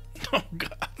them. Oh,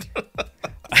 God.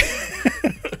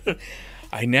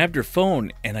 I nabbed her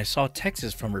phone and I saw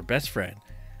texts from her best friend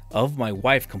of my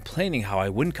wife complaining how I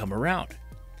wouldn't come around.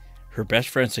 Her best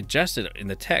friend suggested in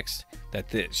the text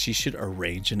that she should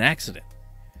arrange an accident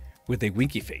with a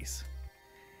winky face.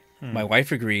 My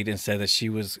wife agreed and said that she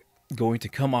was going to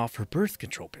come off her birth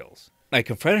control pills. I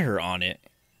confronted her on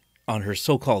her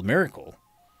so-called miracle.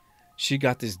 She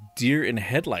got this deer in a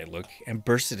headlight look and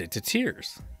bursted into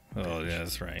tears. Oh, yeah,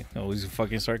 that's right. Always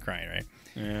fucking start crying, right?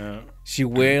 Yeah. She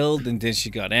wailed and then she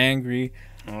got angry.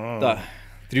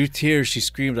 Through tears, she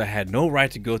screamed I had no right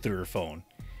to go through her phone.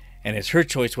 And it's her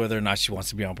choice whether or not she wants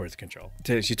to be on birth control.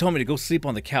 She told me to go sleep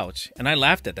on the couch, and I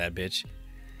laughed at that bitch.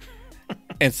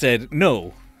 And said,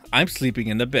 no, I'm sleeping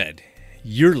in the bed.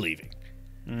 You're leaving.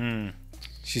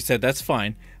 She said that's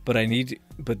fine, but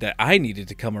that I needed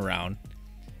to come around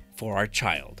for our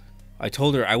child. I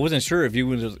told her I wasn't sure if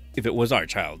it was our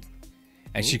child.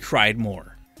 And she cried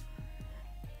more.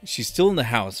 She's still in the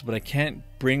house, but I can't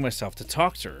bring myself to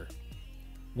talk to her.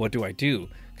 What do I do?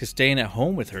 Because staying at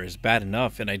home with her is bad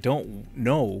enough, and I don't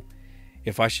know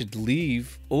if I should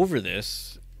leave over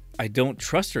this. I don't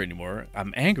trust her anymore.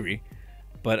 I'm angry,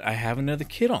 but I have another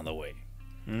kid on the way.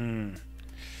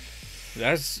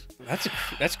 That's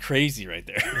crazy right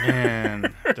there.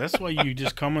 Man, that's why you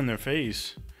just come in their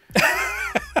face.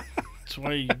 That's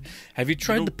why have you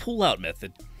tried the pull-out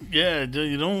method? Yeah,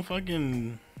 you don't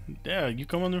fucking... Yeah, you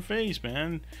come on their face,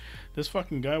 man. This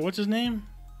fucking guy, what's his name?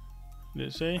 Did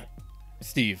it say?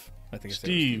 Steve. I think it's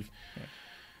Steve. Yeah.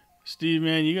 Steve,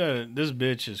 man, this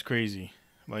bitch is crazy.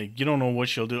 Like, you don't know what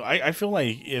she'll do. I feel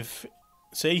like if,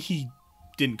 say he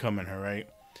didn't come in her, right?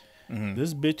 Mm-hmm.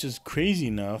 This bitch is crazy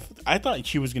enough. I thought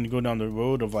she was going to go down the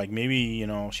road of, like, maybe,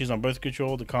 she's on birth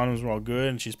control, the condoms were all good,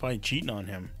 and she's probably cheating on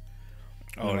him.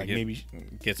 Oh, like maybe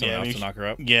get someone else to knock her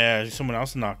up? Yeah, someone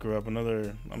else to knock her up. I'm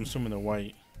assuming they're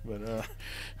white. But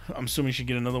I'm assuming she'd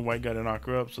get another white guy to knock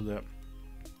her up so that,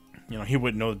 he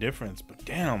wouldn't know the difference. But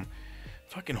damn,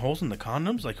 fucking holes in the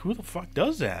condoms? Like, who the fuck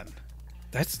does that?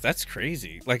 That's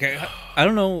crazy. Like, I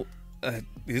don't know.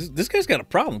 This guy's got a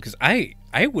problem because I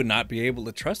would not be able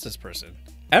to trust this person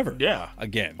ever. Yeah.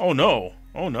 Again. Oh,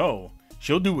 no.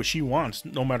 She'll do what she wants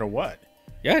no matter what.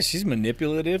 Yeah, she's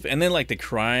manipulative. And then, like, the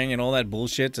crying and all that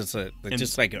bullshit.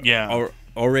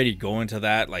 Already going to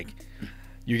that, like...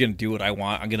 You're going to do what I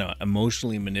want. I'm going to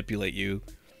emotionally manipulate you.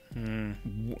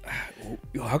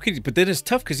 How could you? But then it's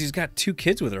tough because he's got 2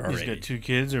 kids with her already. He's got 2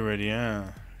 kids already,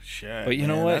 yeah. Shit. But you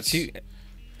know what?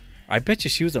 I bet you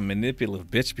she was a manipulative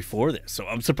bitch before this, so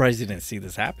I'm surprised he didn't see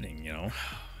this happening, you know?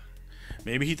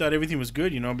 Maybe he thought everything was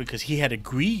good, you know, because he had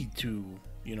agreed to,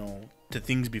 you know, to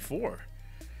things before.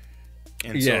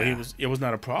 And so it was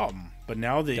not a problem. But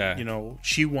now that, you know,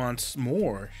 she wants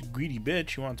more, she's a greedy bitch,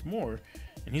 she wants more.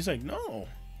 And he's like, no.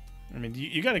 I mean,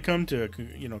 you got to come to,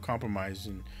 you know, compromise.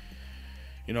 And,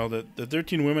 you know, the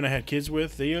 13 women I had kids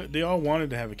with, they all wanted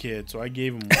to have a kid, so I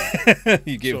gave them one.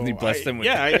 You blessed them with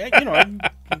you know,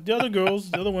 the other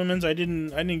girls, the other women's, I didn't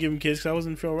give them kids because I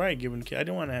wasn't feel right giving kids. I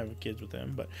didn't want to have kids with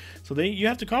them, but so you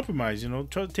have to compromise. You know,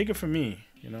 take it from me.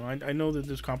 You know, I know that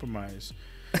there's compromise.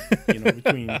 You know,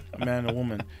 between a man and a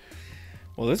woman.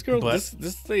 Well, this girl, this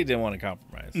lady didn't want to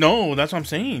compromise. No, that's what I'm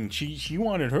saying. She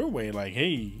wanted her way. Like,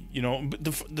 hey, you know, but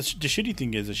the shitty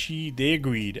thing is that they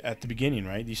agreed at the beginning,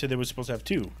 right? You said they were supposed to have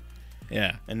 2.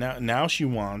 Yeah. And now she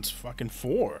wants fucking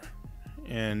 4,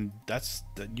 and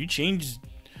you changed.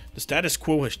 The status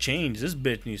quo has changed. This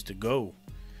bitch needs to go.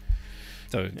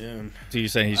 So you're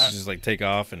saying he should just like take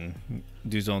off and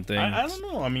do his own thing? I don't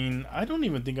know. I mean, I don't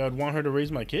even think I'd want her to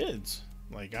raise my kids.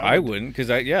 Like I wouldn't, because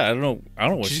I don't know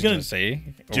what she's gonna say.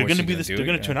 They're gonna be They're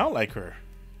gonna turn out like her.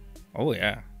 Oh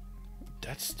yeah.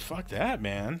 Fuck that,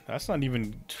 man. That's not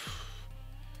even.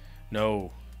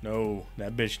 No,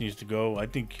 that bitch needs to go. I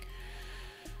think.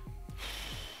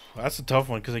 That's a tough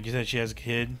one because, like you said, she has a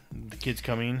kid. The kid's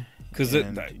coming. Because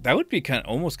that would be kind of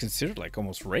almost considered like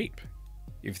almost rape,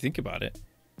 if you think about it.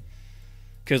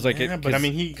 Because but I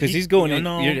mean, he's going in.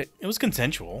 It was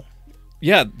consensual.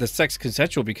 Yeah, the sex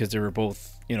consensual because they were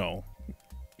both. You know,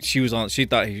 she thought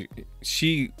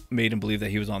she made him believe that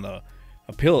he was on a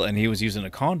pill and he was using a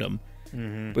condom.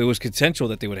 Mm-hmm. But it was consensual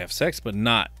that they would have sex, but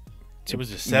not. It was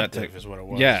deceptive, is what it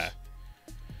was. Yeah.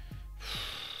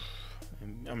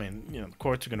 I mean, you know, the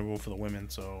courts are gonna rule for the women,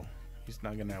 so he's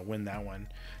not gonna win that one.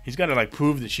 He's got to like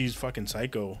prove that she's fucking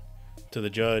psycho to the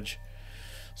judge.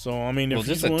 So I mean, if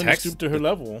he's willing to stoop to her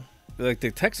level, like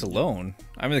the text alone.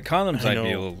 I mean, the condoms might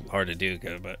be a little hard to do,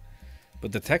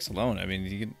 but the text alone. I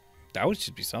mean, that would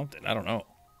just be something. I don't know.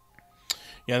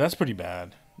 Yeah, that's pretty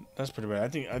bad. I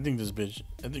think this bitch.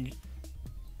 This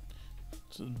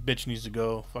bitch needs to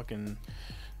go. Fucking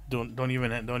don't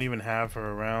even have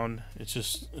her around.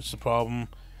 It's a problem.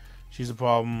 She's a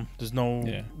problem. There's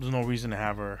no reason to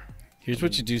have her. Here's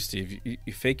what you do, Steve.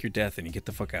 You fake your death and you get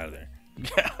the fuck out of there.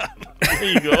 There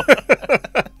you go.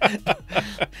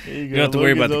 You don't have to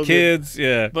worry about the kids.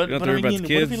 Yeah. But you don't have to worry about the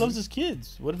kids. What if he loves his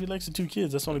kids? What if he likes the 2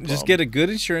 kids? That's the only problem. Just get a good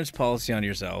insurance policy on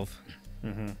yourself.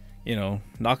 Mm-hmm. You know,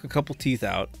 knock a couple teeth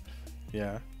out.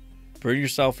 Yeah. Burn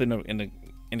yourself in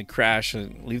a crash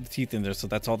and leave the teeth in there, so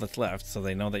that's all that's left, so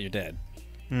they know that you're dead.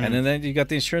 Mm. And then you got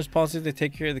the insurance policy. They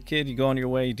take care of the kid. You go on your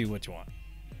way. You do what you want.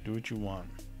 Do what you want.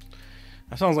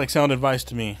 That sounds like sound advice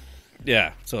to me.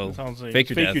 Yeah. So sounds like fake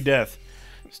your death.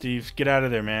 Steve, get out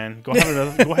of there, man. Go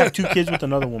have 2 kids with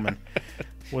another woman.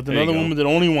 With another woman that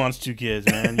only wants 2 kids,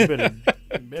 man. You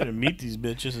better meet these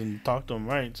bitches and talk to them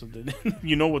right, so that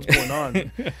you know what's going on.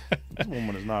 This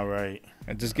woman is not right.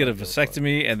 And just get a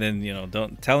vasectomy, and then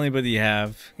don't tell anybody you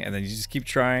have, and then you just keep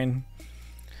trying.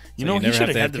 He should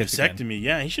have had the vasectomy. Again.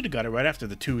 Yeah, he should have got it right after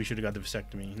the 2. He should have got the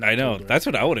vasectomy. I know. That's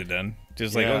what I would have done.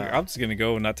 Just like, I'm just gonna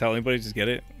go and not tell anybody. Just get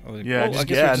it. Like,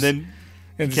 and then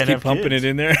just keep pumping it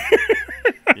in there.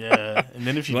 Yeah, and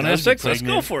then if she want to have sex, let's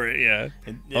go for it. Yeah.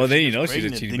 Then she's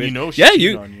a cheating bitch. Yeah,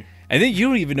 I think you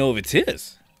don't even know if it's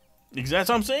his. Exactly, that's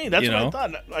what I'm saying. That's what I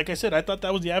thought. Like I said, I thought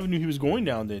that was the avenue he was going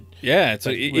down. That so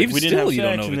even still, you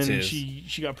don't know if it's his.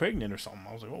 She got pregnant or something.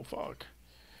 I was like, oh fuck.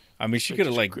 I mean, she could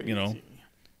have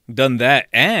done that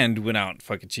and went out and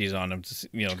fucking cheese on him. To,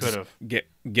 could have get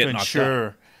knocked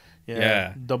out.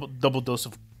 Yeah. Double dose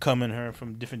of cum in her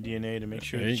from different DNA to make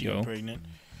sure that she got pregnant.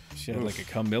 She had like a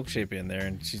cum milkshake in there,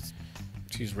 and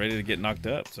she's ready to get knocked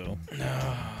up. So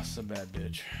no, it's a bad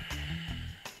bitch.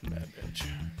 Bad bitch.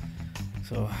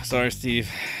 So sorry, Steve.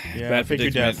 Yeah, bad fake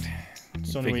your death.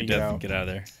 Fake your death and get out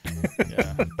of there.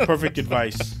 Yeah, perfect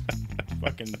advice.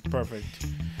 Fucking perfect.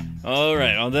 All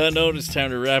right. On that note, it's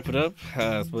time to wrap it up.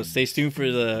 But stay tuned for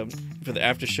the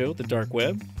after show, the dark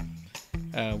web.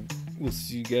 We'll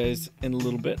see you guys in a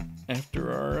little bit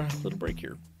after our little break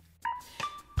here.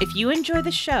 If you enjoy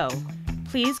the show,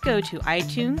 please go to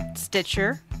iTunes,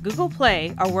 Stitcher, Google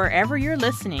Play, or wherever you're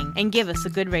listening and give us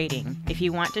a good rating. If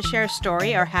you want to share a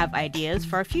story or have ideas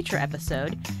for a future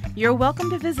episode, you're welcome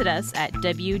to visit us at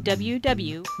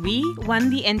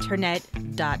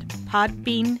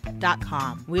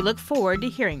www.wewontheinternet.podbean.com. We look forward to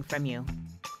hearing from you.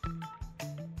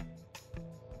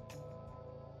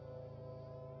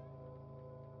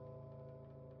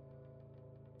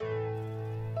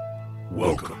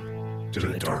 Welcome to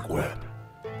the Dark Web,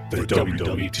 the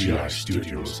WWTI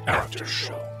Studios After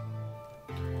Show.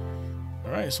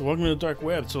 All right, so welcome to the Dark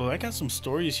Web. So I got some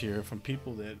stories here from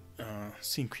people that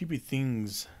seen creepy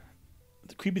things,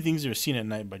 the creepy things that are seen at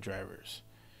night by drivers.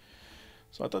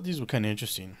 So I thought these were kind of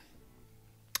interesting.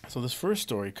 So this first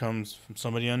story comes from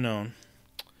somebody unknown.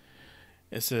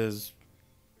 It says,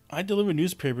 I delivered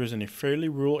newspapers in a fairly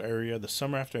rural area the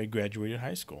summer after I graduated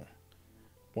high school.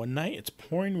 One night, it's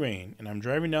pouring rain, and I'm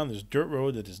driving down this dirt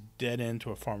road that is dead end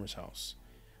to a farmer's house.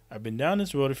 I've been down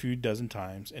this road a few dozen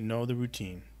times and know the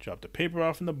routine. Drop the paper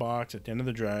off in the box at the end of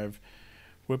the drive,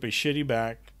 whip a shitty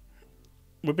back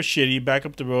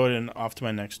up the road and off to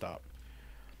my next stop.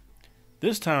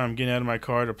 This time, I'm getting out of my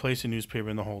car to place a newspaper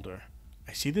in the holder.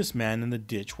 I see this man in the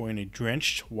ditch wearing a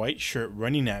drenched white shirt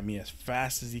running at me as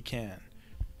fast as he can.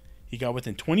 He got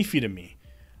within 20 feet of me.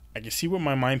 I could see what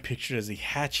my mind pictured as a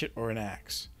hatchet or an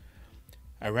axe.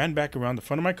 I ran back around the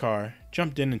front of my car,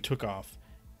 jumped in, and took off.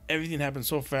 Everything happened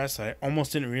so fast that I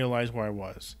almost didn't realize where I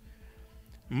was.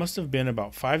 It must have been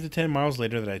about 5 to 10 miles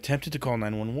later that I attempted to call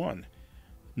 911.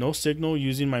 No signal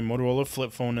using my Motorola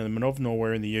flip phone in the middle of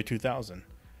nowhere in the year 2000.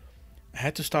 I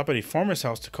had to stop at a farmer's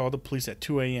house to call the police at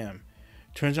 2 a.m.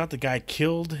 Turns out the guy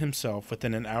killed himself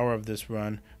within an hour of this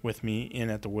run with me in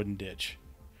at the wooden ditch.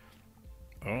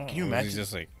 Oh, Can you imagine? Was he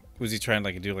just like, was he trying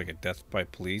to do like a death by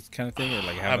police kind of thing, or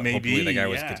like how Maybe, hopefully the guy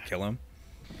was yeah. going to kill him?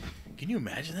 Can you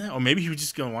imagine that? Or maybe he was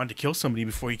just gonna want to kill somebody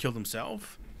before he killed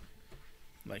himself.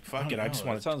 Like fuck it, I just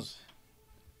want to.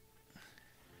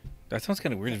 That sounds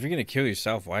kind of weird. If you're going to kill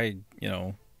yourself, why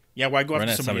Yeah, why go run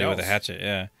after at somebody else with a hatchet?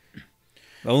 Yeah.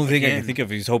 The only thing I Again. can think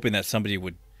of is hoping that somebody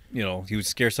would, he would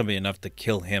scare somebody enough to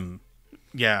kill him.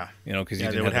 Yeah, Because he Yeah,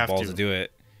 they didn't would have the have balls to. to do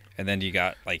it. And then you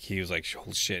got he was like,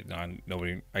 "Holy shit!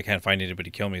 I can't find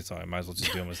anybody to kill me, so I might as well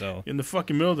just do it myself." in the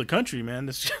fucking middle of the country, man.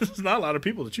 There's not a lot of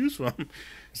people to choose from.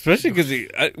 Especially because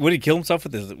would he kill himself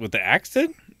with the axe?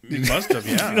 Then He must have,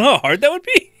 yeah. you know how hard that would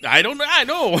be. I don't know. I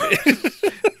know.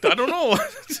 I don't know.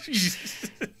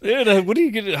 Dude, what do you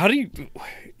get? How do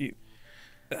you?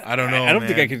 I don't know. I don't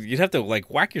think I man. could. You'd have to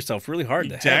whack yourself really hard.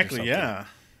 To Exactly. Yeah.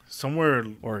 Somewhere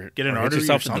Or get an hit artery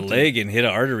yourself or in the something. leg and hit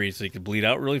an artery so you could bleed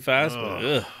out really fast. But, Ugh.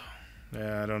 ugh.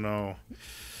 Yeah, I don't know.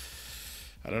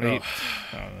 I don't know.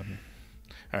 Um,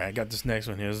 All right, I got this next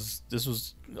one here. This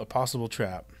was a possible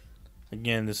trap.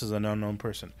 Again, this is an unknown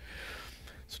person.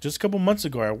 So just a couple months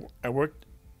ago, I worked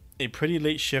a pretty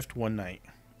late shift one night.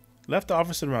 Left the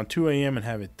office at around 2 a.m. and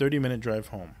have a 30-minute drive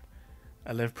home.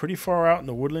 I live pretty far out in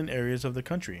the woodland areas of the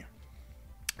country.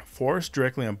 Forest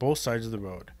directly on both sides of the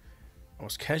road. I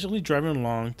was casually driving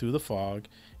along through the fog,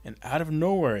 and out of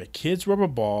nowhere, a kid's rubber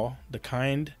ball, the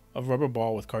kind of rubber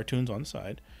ball with cartoons on the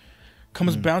side,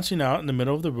 comes bouncing out in the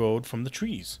middle of the road from the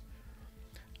trees.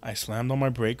 I slammed on my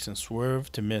brakes and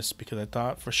swerved to miss because I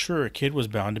thought for sure a kid was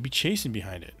bound to be chasing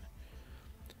behind it.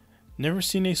 Never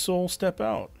seen a soul step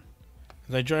out.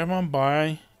 As I drive on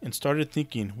by and started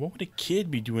thinking, what would a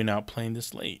kid be doing out playing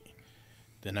this late?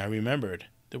 Then I remembered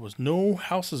there was no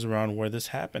houses around where this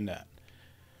happened at.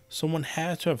 Someone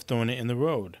had to have thrown it in the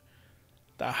road.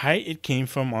 The height it came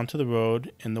from onto the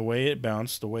road and the way it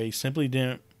bounced away simply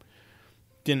didn't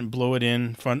blow it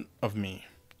in front of me.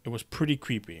 It was pretty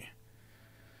creepy.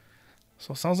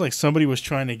 So it sounds like somebody was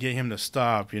trying to get him to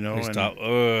stop, and stop.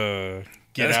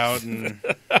 get out and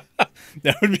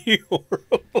That would be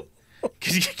horrible.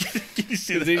 can you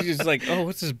see that? He's just like, oh,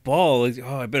 what's this ball? Like,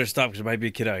 oh, I better stop because there might be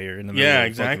a kid out here in the middle Yeah,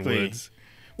 of the fucking exactly. woods.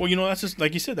 Well, that's just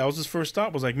like you said. That was his first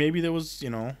stop. Was like maybe there was,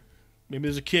 maybe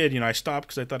there's a kid. I stopped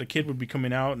because I thought a kid would be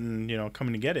coming out and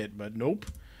coming to get it, but nope.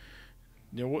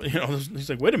 He's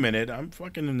like, wait a minute, I'm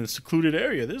fucking in a secluded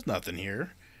area. There's nothing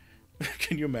here.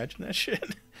 Can you imagine that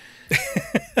shit?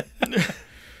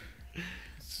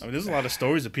 I mean, there's a lot of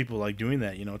stories of people like doing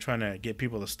that. Trying to get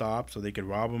people to stop so they could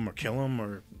rob them or kill them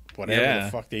or whatever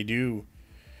the fuck they do.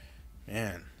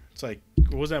 Man, it's like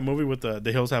what was that movie with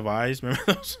the Hills Have Eyes? Remember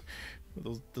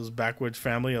those backwoods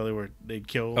family? They'd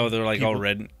kill. Oh, they're like people. all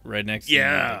rednecks.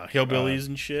 Yeah, and, hillbillies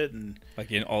and shit, and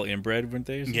like all inbred, weren't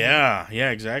they? yeah,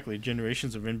 exactly.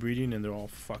 Generations of inbreeding, and they're all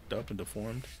fucked up and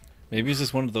deformed. Maybe it's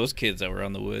just one of those kids that were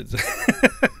on the woods.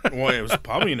 Well, it was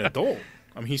probably an adult.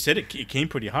 I mean, he said it came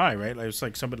pretty high, right? Like, it was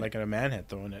like somebody like a man had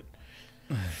thrown it.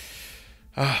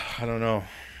 I don't know,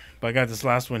 but I got this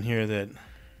last one here that.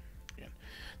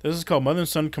 This is called Mother and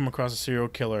Son Come Across a Serial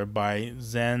Killer by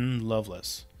Zen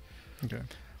Loveless. Okay.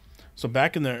 So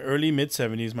back in the early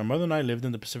mid-'70s, my mother and I lived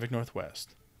in the Pacific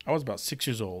Northwest. I was about 6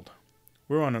 years old.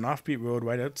 We were on an offbeat road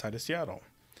right outside of Seattle.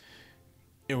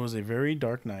 It was a very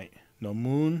dark night, no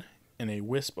moon, and a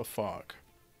wisp of fog.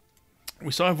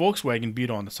 We saw a Volkswagen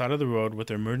Beetle on the side of the road with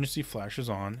their emergency flashers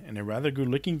on, and a rather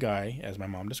good-looking guy, as my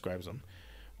mom describes him,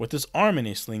 with his arm in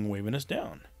a sling waving us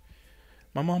down.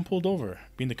 My mom pulled over,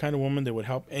 being the kind of woman that would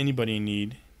help anybody in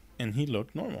need, and he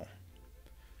looked normal.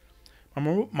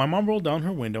 My mom rolled down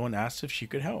her window and asked if she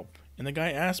could help, and the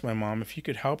guy asked my mom if he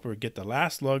could help her get the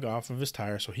last lug off of his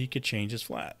tire so he could change his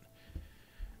flat.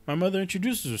 My mother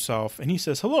introduces herself, and he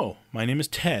says, "Hello, my name is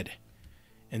Ted."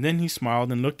 And then he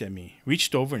smiled and looked at me,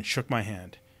 reached over and shook my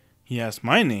hand. He asked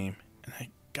my name, and I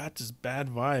got this bad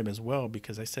vibe as well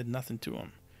because I said nothing to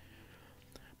him.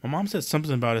 My mom said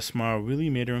something about his smile really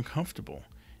made her uncomfortable,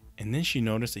 and then she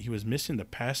noticed that he was missing the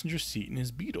passenger seat in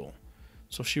his Beetle.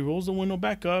 So she rolls the window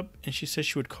back up, and she says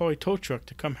she would call a tow truck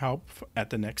to come help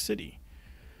at the next city.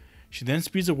 She then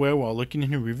speeds away while looking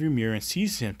in her rearview mirror and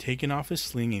sees him taking off his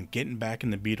sling and getting back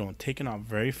in the Beetle and taking off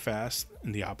very fast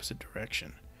in the opposite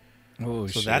direction. Oh,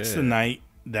 so shit. that's the night.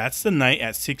 That's the night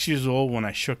at 6 years old when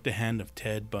I shook the hand of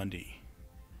Ted Bundy.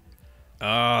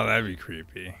 Oh, that'd be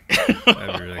creepy.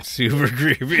 That'd be like super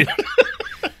creepy.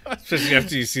 Especially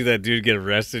after you see that dude get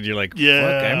arrested, you're like, Yeah.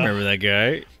 fuck, I remember that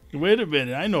guy. Wait a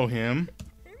minute, I know him.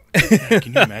 Yeah,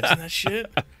 can you imagine that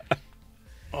shit?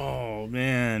 Oh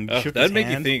man, shook That'd his make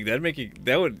hand. you think.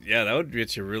 That would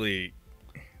get you really.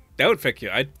 That would fuck you.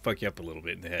 I'd fuck you up a little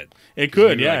bit in the head. It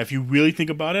could, You'd be yeah. like- If you really think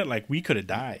about it, like we could have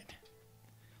died.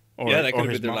 Or, Yeah, that or could have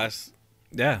his been their mom. last.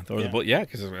 Yeah, or Yeah.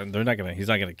 because they're not gonna. He's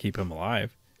not gonna keep him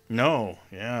alive. No,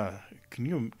 yeah. Could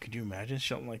you imagine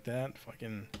something like that?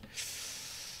 Fucking.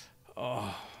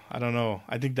 Oh, I don't know.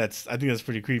 I think that's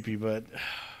pretty creepy, but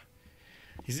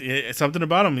it's something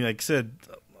about him. Like I said,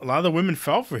 a lot of the women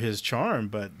fell for his charm,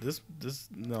 but this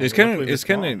no. It's kind luckily of this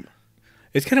mom-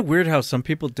 it's kind of weird how some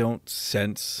people don't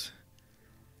sense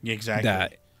Yeah, exactly.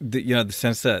 that. The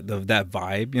sense that that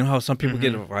vibe. You know how some people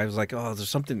get a vibe like, oh, there's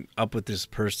something up with this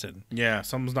person. Yeah,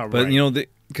 something's not But right.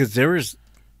 because there is,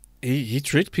 he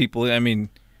tricked people. I mean,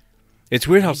 it's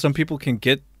weird how some people can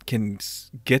get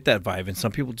that vibe and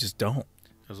some people just don't.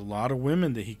 There's a lot of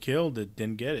women that he killed that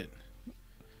didn't get it,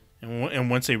 and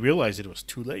once they realized it, it was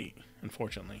too late.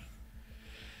 Unfortunately,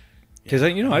 Because I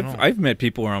don't know. I've met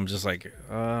people where I'm just like,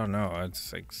 oh no,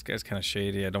 it's like this guy's kind of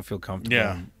shady. I don't feel comfortable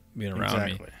Yeah, being around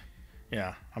me. exactly.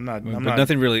 Yeah, I'm not. But I'm not.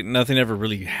 nothing ever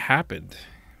really happened.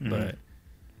 But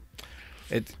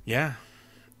it Yeah,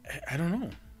 I don't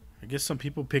know. I guess some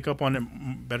people pick up on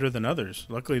it better than others.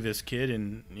 Luckily, this kid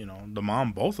and the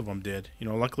mom, both of them did.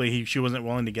 Luckily she wasn't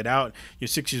willing to get out. You're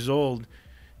 6 years old,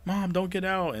 Mom, don't get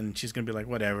out, and she's gonna be like,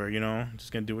 whatever,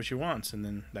 just gonna do what she wants, and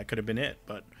then that could have been it.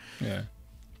 But yeah.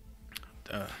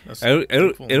 that's It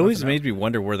thankful always nothing made me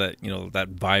wonder where that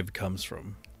that vibe comes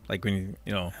from. Like when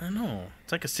I don't know.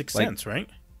 It's like a sixth Like- sense, right?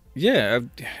 yeah,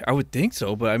 I would think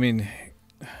so, but I mean,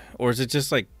 or is it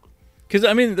just like, because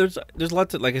I mean, there's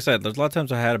lots of, like I said, there's a lot of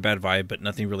times I had a bad vibe, but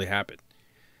nothing really happened.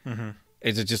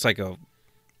 Is it just like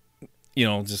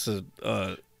just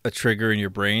a trigger in your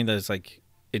brain that's like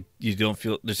you don't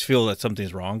feel that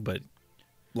something's wrong, but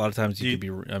a lot of times you could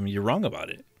be, I mean, you're wrong about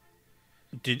it.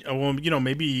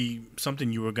 Maybe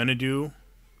something you were gonna do,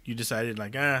 you decided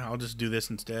like, I'll just do this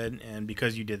instead, and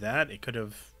because you did that, you could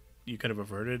have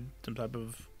averted some type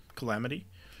of calamity.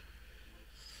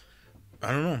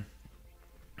 I don't know.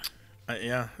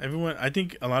 Everyone. I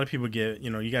think a lot of people get,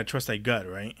 you gotta trust that gut,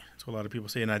 right? That's what a lot of people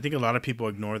say, and I think a lot of people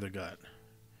ignore their gut.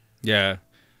 Yeah,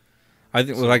 I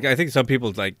think I think some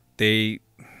people like a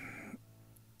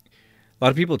lot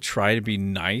of people try to be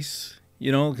nice,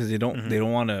 because they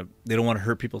don't want to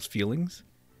hurt people's feelings.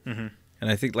 And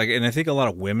I think a lot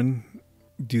of women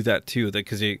do that too,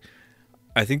 because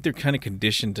I think they're kind of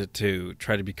conditioned to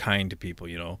try to be kind to people,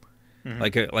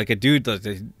 like a dude does.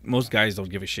 Most guys don't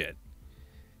give a shit,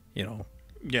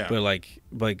 Yeah. But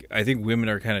like I think women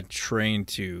are kind of trained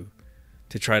to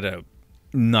try to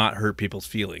not hurt people's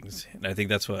feelings, and I think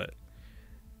that's what.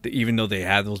 Even though they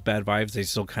have those bad vibes, they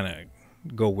still kind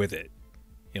of go with it,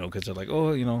 because they're like, oh,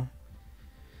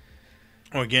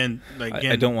 Or again,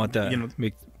 I don't want that.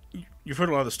 You've heard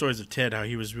a lot of the stories of Ted, how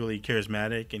he was really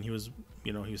charismatic and he was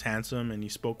handsome and he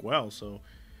spoke well. So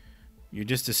you're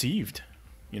just deceived,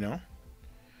 Yeah,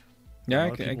 A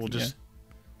lot of people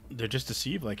they're just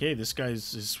deceived. Like, hey, this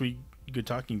guy's a sweet, good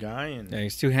talking guy, and yeah,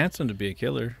 he's too handsome to be a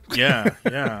killer.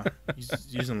 yeah.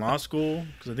 He's in law school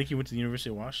because I think he went to the University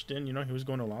of Washington. He was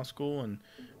going to law school and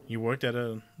he worked at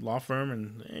a law firm.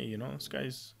 And hey, this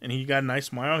guy's he got a nice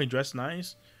smile. He dressed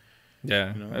nice.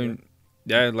 Yeah, I mean,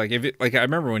 yeah, like I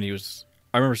remember when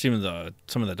I remember seeing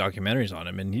some of the documentaries on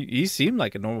him, and he seemed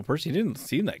like a normal person. He didn't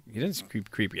seem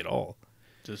creepy at all.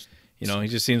 Just he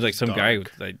just seems like some guy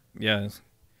dark. with like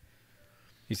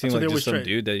He seemed That's what like they just some always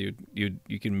dude that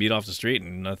you can meet off the street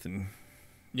and nothing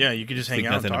Yeah, you could just hang think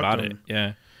out and nothing talk about to it. them.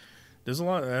 Yeah. There's a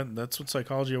lot of that. That's what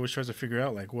psychology always tries to figure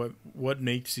out. Like, what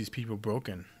makes these people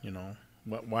broken? You know,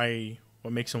 what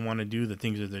makes them want to do the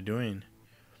things that they're doing?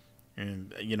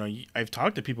 And you know, I've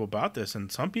talked to people about this,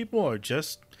 and some people are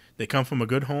just they come from a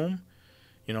good home,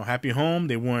 you know, happy home.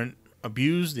 They weren't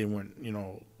abused. They weren't, you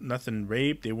know, nothing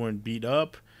raped. They weren't beat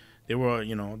up. They were,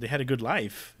 you know, they had a good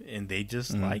life, and they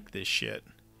just like this shit.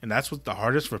 And that's what's the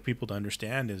hardest for people to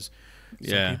understand is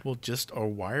some people just are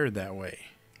wired that way.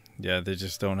 Yeah, they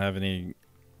just don't have any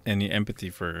empathy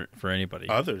for anybody.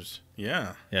 Others,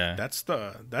 yeah. That's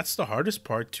the hardest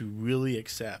part to really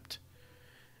accept.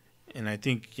 And I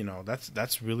think, you know,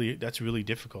 that's really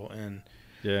difficult. And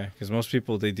yeah, because most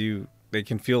people they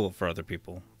can feel for other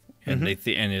people, and it's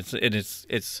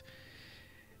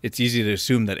easy to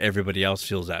assume that everybody else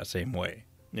feels that same way.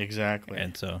 Exactly.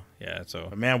 And so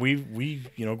but man, we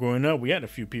you know, growing up, we had a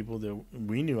few people that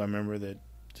we knew. I remember that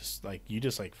just like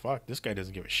fuck, this guy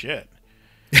doesn't give a shit.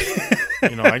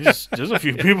 You know, there's a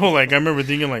few people like I remember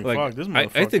thinking like fuck, this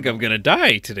motherfucker. I think I'm gonna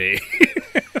die today.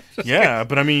 Yeah,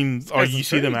 but I mean, you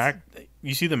see them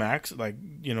act like,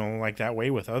 you know, like that way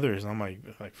with others. And I'm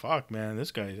like fuck, man,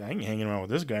 this guy, I ain't hanging around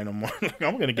with this guy no more. Like,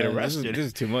 I'm gonna get arrested. This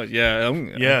is too much. Yeah,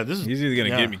 he's either gonna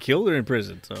get me killed or in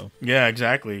prison. So yeah,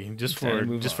 exactly. Just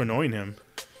for knowing him.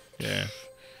 Yeah.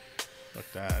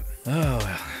 Like that.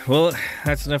 Oh well,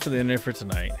 that's enough of the internet for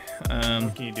tonight.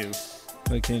 What can you do?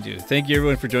 What can you do? Thank you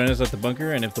everyone for joining us at the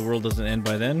bunker. And if the world doesn't end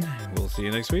by then, we'll see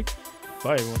you next week.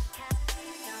 Bye everyone.